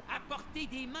terrain, à portée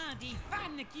des mains des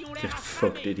fans qui ont Get l'air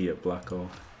fucked, affamés. idiot, Black Orc.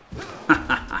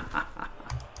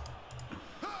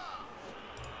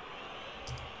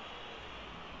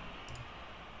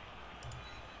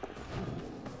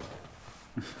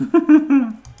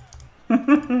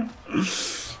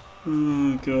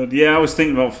 Oh god, yeah, I was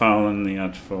thinking about fouling the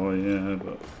edge for, yeah,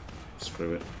 but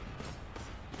screw it.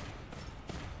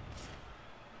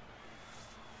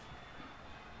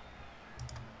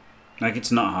 Like,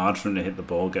 it's not hard for him to hit the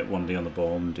ball, get 1D on the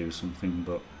ball and do something,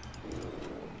 but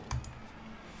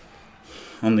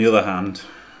on the other hand,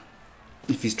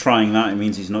 if he's trying that, it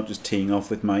means he's not just teeing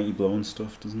off with Mighty Blow and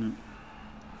stuff, doesn't it?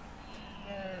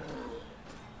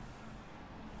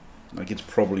 Like, it's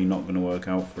probably not going to work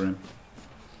out for him.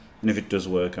 And if it does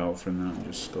work out for him, then I'll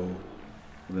just score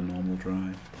with a normal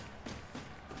drive.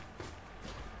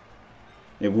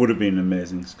 It would have been an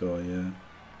amazing score, yeah.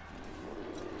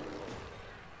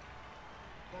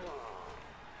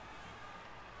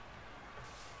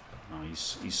 Oh,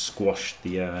 he's squashed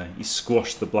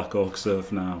the Black Orc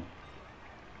surf now.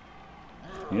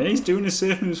 Yeah, he's doing his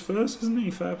safe moves first, isn't he?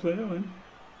 Fair play to him.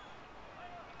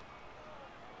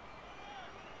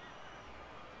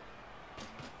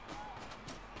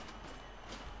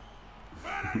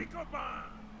 Voilà les copains.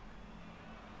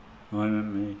 Oh, I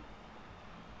meant me.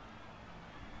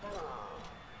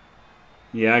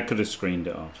 Yeah, I could have screened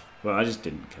it off, but I just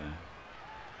didn't care.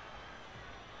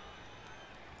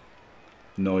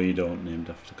 No, you don't, named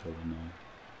after colour, no.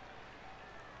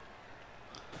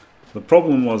 The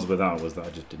problem was with that was that I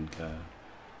just didn't care.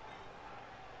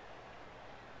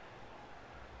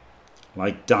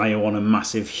 Like Dio on a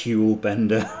massive Huel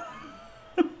bender.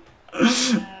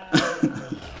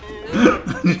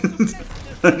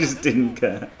 I just didn't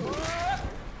care.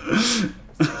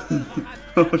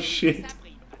 Oh shit.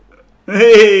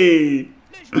 Hey!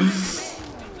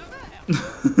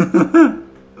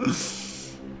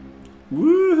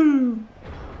 Woohoo!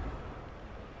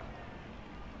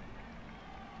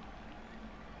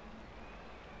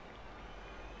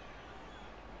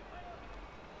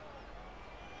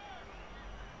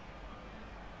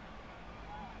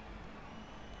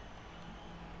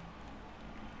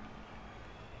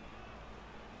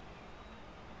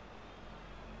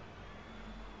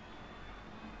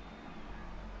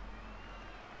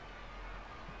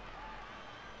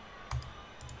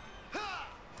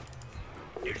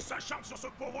 Ils s'acharnent sur ce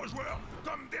pauvre joueur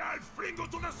comme des halflings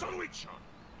autour d'un sandwich.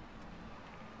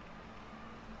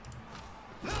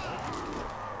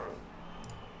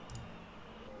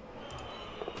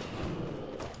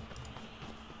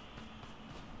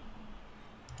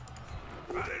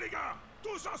 Allez les gars,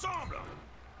 tous ensemble.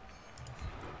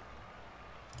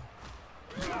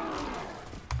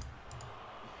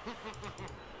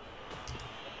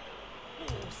 Oh,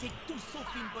 c'est tout sauf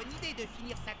une bonne idée de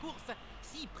finir sa course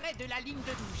si près de la ligne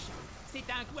de touche. C'est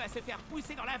un coup à se faire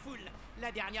pousser dans la foule.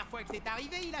 La dernière fois que c'est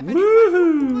arrivé, il a fallu 3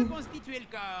 jours pour reconstituer le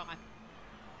corps.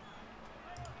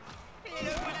 Et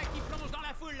le voilà qui plonge dans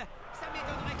la foule. Ça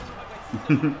m'étonnerait qu'on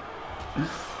le revoie de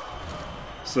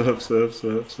Surf, surf,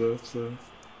 surf, surf, surf.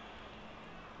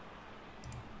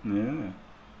 Yeah.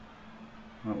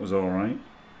 That was alright.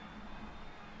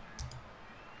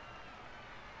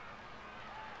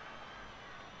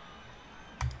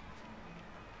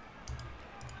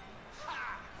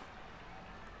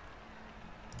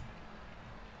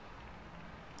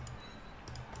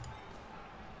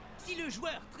 Si le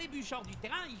joueur trébuche hors du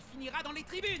terrain, il finira dans les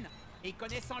tribunes. Et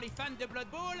connaissant les fans de Blood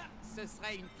Bowl, ce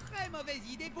serait une très mauvaise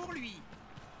idée pour lui.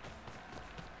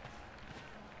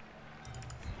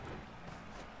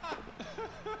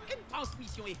 Une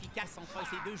transmission efficace entre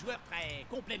ces deux joueurs très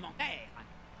complémentaires.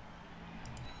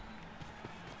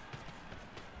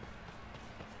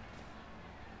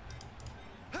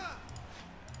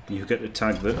 You get the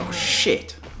tag that. Oh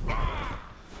shit!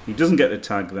 He doesn't get the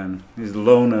tag then. He's the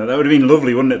loner. That would have been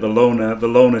lovely, wouldn't it? The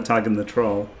loner tagging the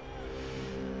troll.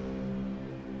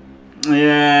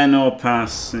 Yeah, no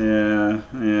pass. Yeah,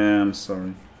 I'm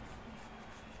sorry.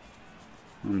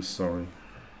 I'm sorry.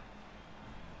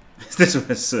 Is this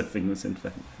where surfing was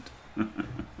invented? Oh,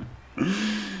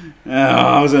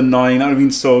 that was annoying. That would have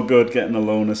been so good getting a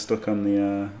loner stuck on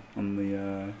the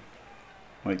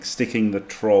like sticking the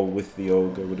troll with the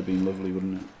ogre would have been lovely,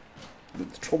 wouldn't it? The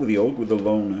troll with the ogre with the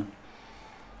loner.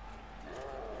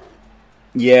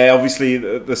 Yeah, obviously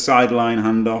the sideline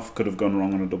handoff could have gone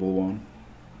wrong on a double one.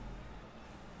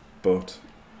 But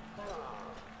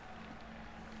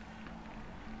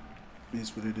it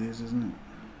is what it is, isn't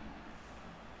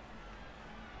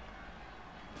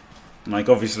it? Like,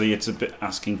 obviously it's a bit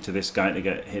asking to this guy to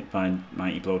get hit by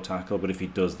Mighty Blow Tackle, but if he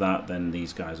does that, then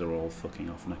these guys are all fucking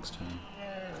off next turn.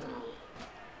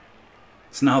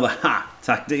 It's now the ha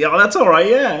tactic. Oh, that's alright,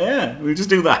 yeah. We just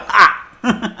do the ha!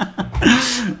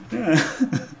 Yeah.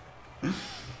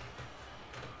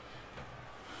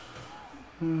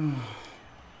 Oh,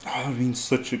 that would have been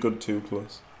such a good 2+.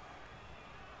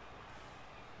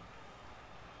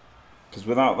 Because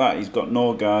without that, he's got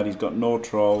no guard, he's got no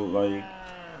troll, like...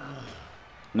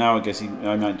 Now I guess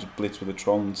I might just blitz with a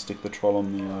troll and stick the troll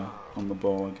on the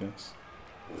ball, I guess.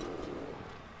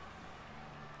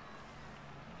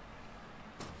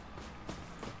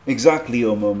 Exactly,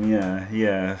 Mum.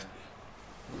 Yeah.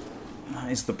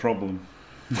 That is the problem.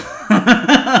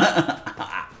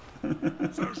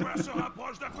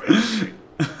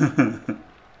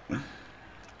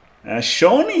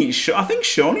 Shawnee, I think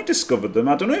Shawnee discovered them.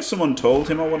 I don't know if someone told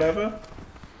him or whatever.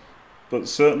 But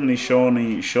certainly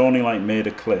Shawnee like made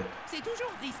a clip,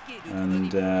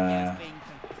 and that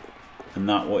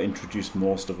what introduced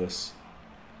most of us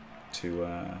to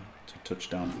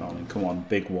touchdown fouling. Come on,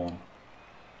 big one.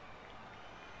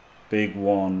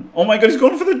 Oh my god, he's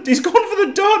going for the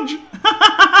dodge.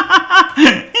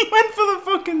 He went for the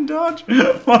fucking dodge.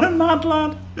 What a mad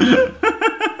lad.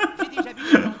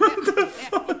 What the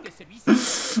fuck?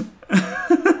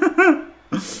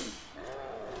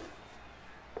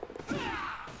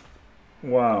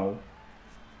 Wow.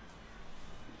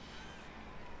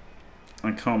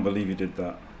 I can't believe he did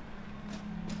that.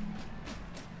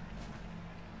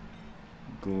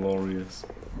 Glorious.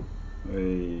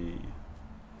 Hey.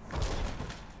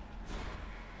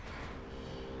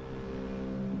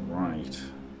 Right.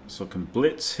 So I can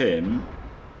blitz him.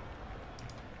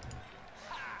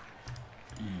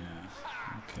 Yeah.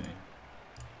 Okay.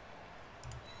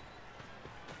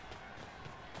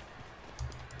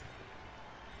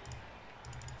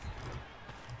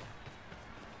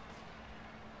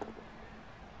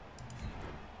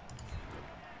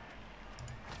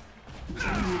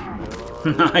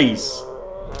 Nice.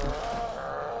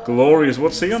 Glorious.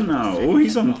 What's he on now? Oh,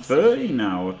 he's on 30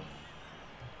 now.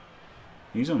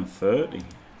 He's on 30.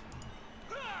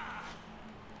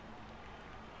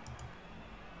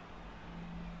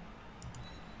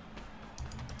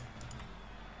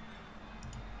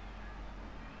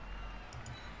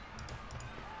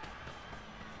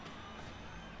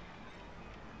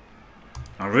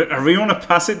 I really want to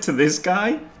pass it to this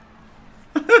guy.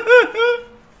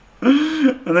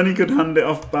 And then he could hand it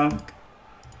off back.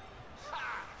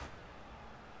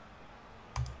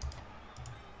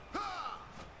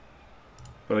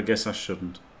 But I guess I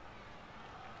shouldn't.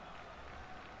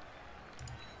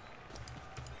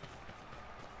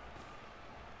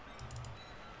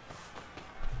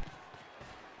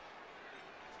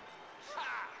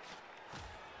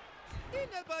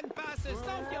 Une bonne passe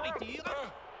sans fioriture.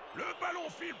 Le ballon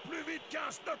file plus vite qu'un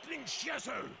Snotling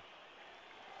chiasseux.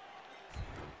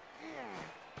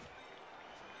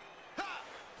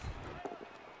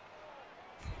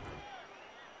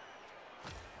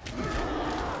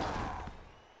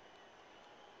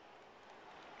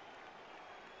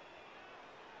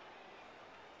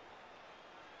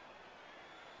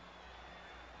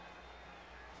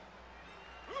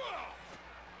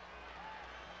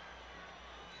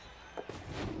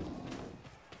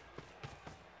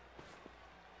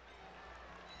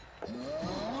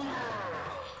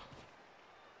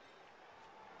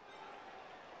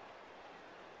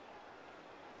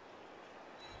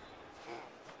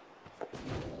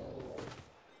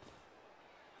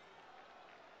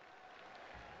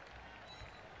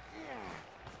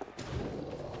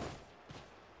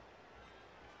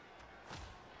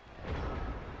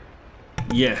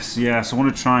 Yes, I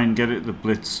want to try and get it the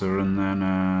blitzer and then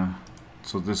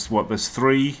So there's what? There's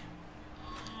three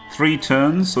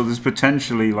turns. So there's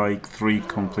potentially like 3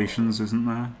 completions, isn't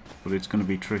there? But it's going to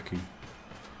be tricky.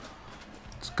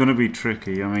 It's going to be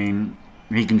tricky. I mean,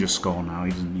 he can just score now.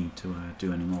 He doesn't need to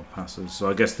do any more passes. So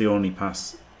I guess the only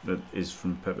pass that is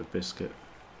from Peppered Biscuit,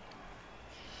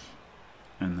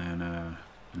 and then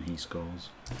and he scores.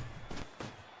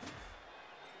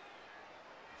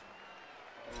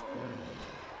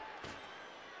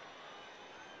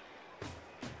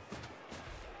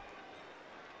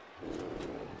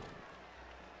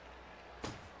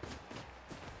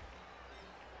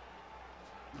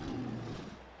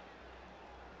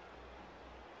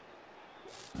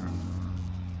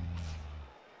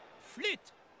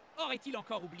 Flûte! Aurait-il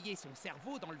encore oublié son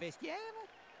cerveau dans le vestiaire?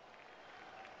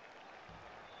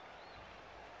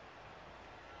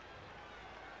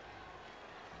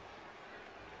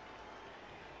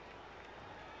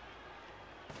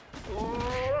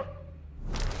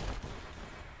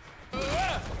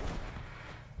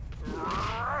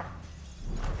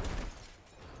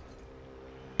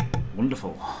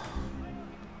 Wonderful.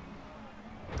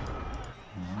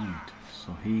 Alright,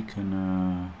 so he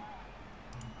can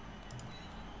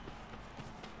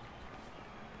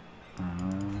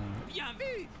Bien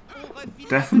vu! On refile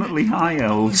definitely High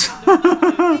Elves.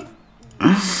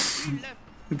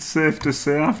 It's safe to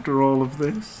say after all of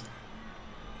this.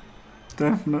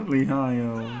 Definitely High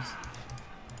Elves.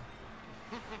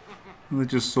 They're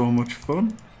just so much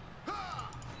fun.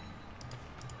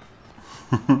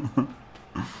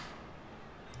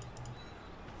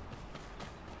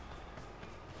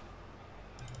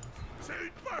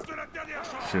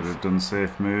 Should have done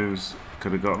safe moves.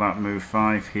 Could have got that move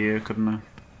 5 here, couldn't I?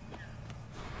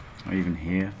 Or even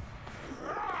here.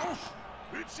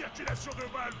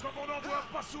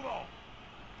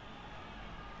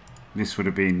 This would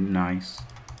have been nice.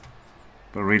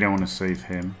 But I really don't want to save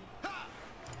him.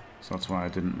 So that's why I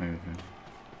didn't move him.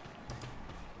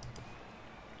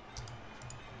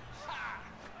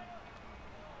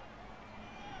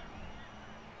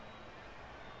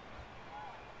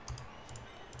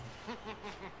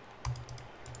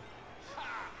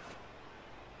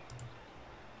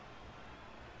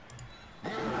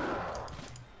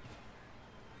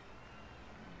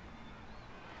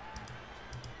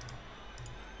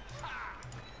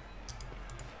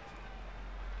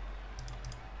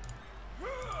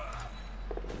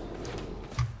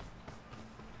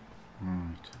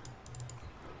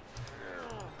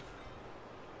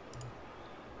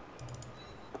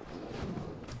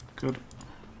 Good.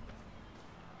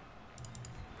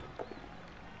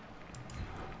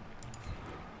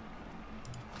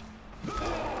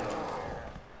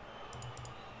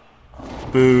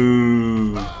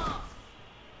 Boo!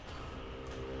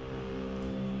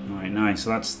 Right, nice. So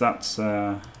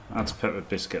that's Peppered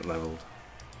Biscuit leveled.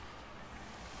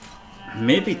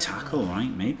 Maybe tackle,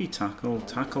 right? Maybe tackle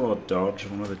or dodge,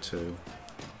 one of the two.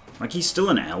 Like, he's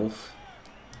still an elf,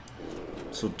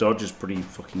 so dodge is pretty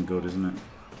fucking good, isn't it?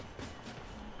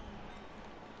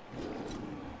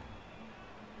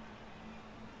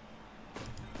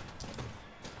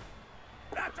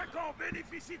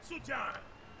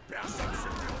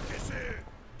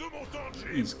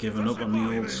 He's given up on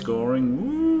the old scoring.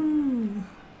 Woo!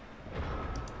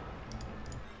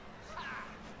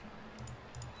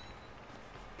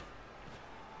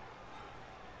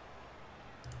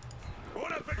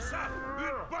 On appelle ça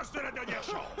une passe de la dernière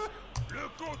chance. Le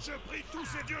coach prie tous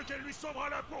ses dieux qu'elle lui sauvera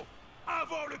la peau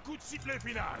avant le coup de sifflet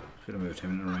final. Should have moved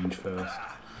him into range first.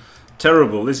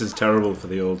 Terrible. This is terrible for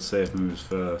the old safe moves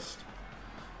first.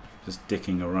 Just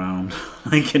dicking around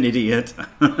like an idiot.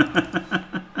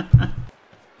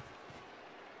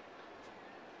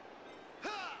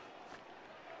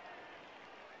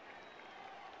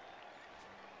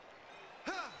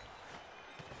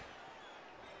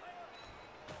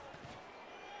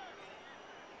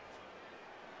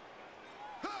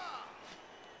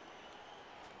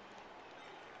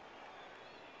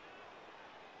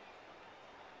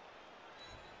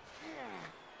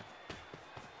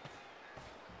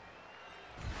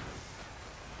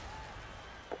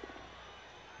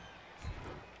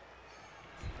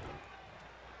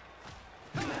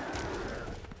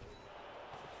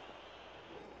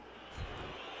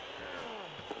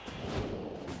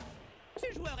 Ce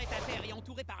joueur est à terre et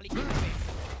entouré par l'équipe adverse.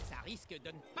 Ça risque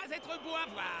de ne pas être beau à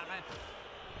voir.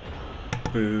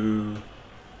 Boo.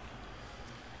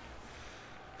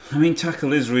 I mean,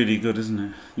 tackle is really good, isn't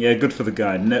it? Yeah, good for the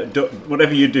guy. No,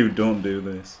 whatever you do, don't do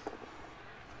this.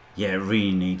 Yeah, it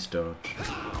really needs dodge.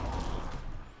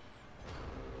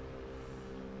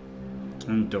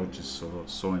 And dodge is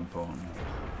so important.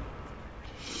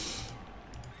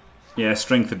 Yeah,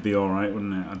 strength would be alright,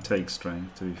 wouldn't it? I'd take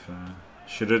strength, to be fair.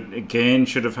 Should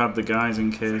have had the guys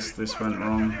in case this went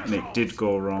wrong. And it did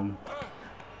go wrong.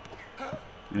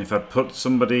 And if I'd put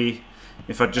somebody...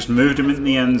 If I'd just moved him in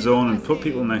the end zone and put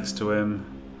people next to him,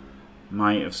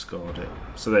 might have scored it.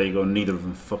 So there you go, neither of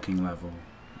them fucking level.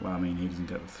 Well, I mean, he doesn't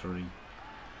get the 3.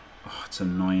 Oh, it's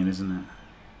annoying, isn't it?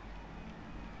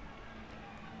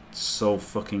 It's so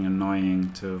fucking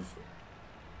annoying to have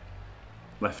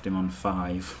left him on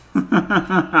 5.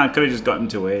 I could have just got him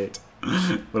to 8.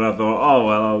 But I thought, oh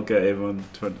well, I'll get him on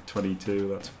 22,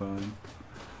 that's fine.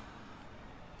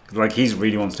 Like, he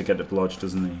really wants to get the blodge,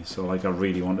 doesn't he? So, like, I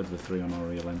really wanted the 3 on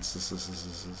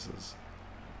Oriolensis.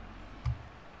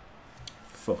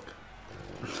 Fuck.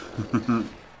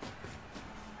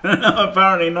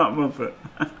 Apparently not, Muppet.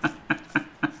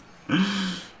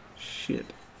 Shit.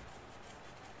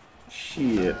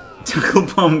 Tackle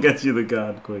bomb gets you the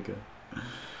guard quicker.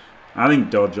 I think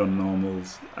dodge on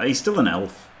normals. He's still an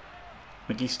elf.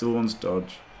 Like, he still wants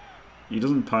dodge. He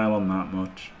doesn't pile on that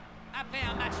much.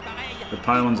 The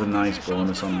pylon's a nice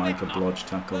bonus on like a blodge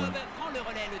tackler.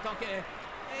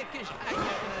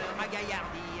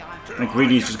 Like,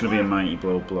 really, he's just going to be a mighty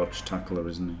blow blodge tackler,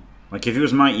 isn't he? Like, if he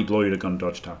was mighty blow, you'd have gone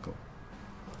dodge tackle.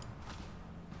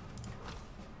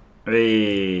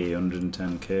 Hey,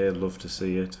 110k, I'd love to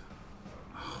see it.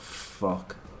 Oh,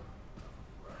 fuck.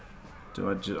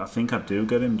 I think I do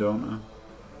get him, don't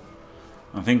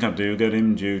I? I think I do get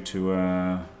him due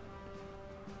to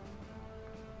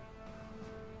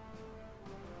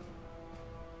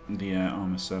the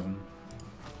armor 7.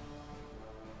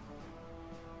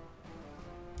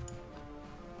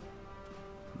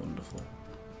 Wonderful.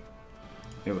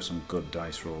 There were some good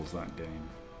dice rolls that game.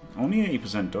 Only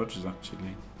 80% dodges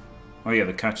actually. Oh yeah,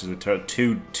 the catches were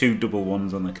two double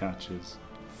ones on the catches.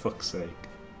 Fuck's sake.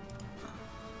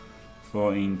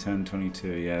 14, 10, 22.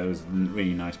 Yeah, it was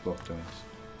really nice block dice.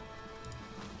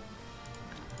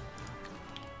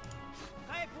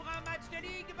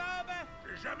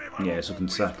 Yeah, so I can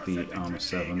sack the armor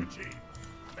 7.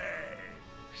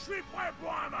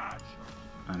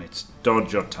 And it's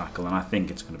dodge or tackle, and I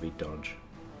think it's going to be dodge.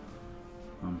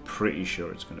 I'm pretty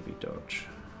sure it's going to be dodge.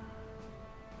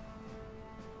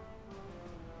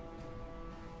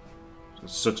 So it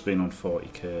sucks being on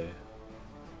 40k.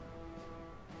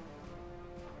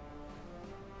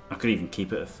 I could even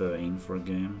keep it at 13 for a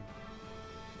game,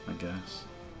 I guess.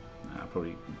 Nah,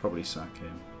 probably sack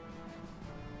him.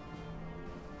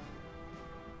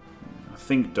 I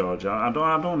think dodge. I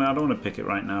don't want to pick it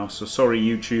right now. So sorry,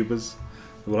 YouTubers.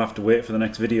 We'll have to wait for the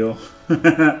next video.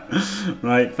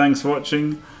 Right, thanks for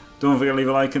watching. Don't forget to leave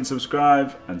a like and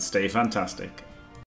subscribe, and stay fantastic.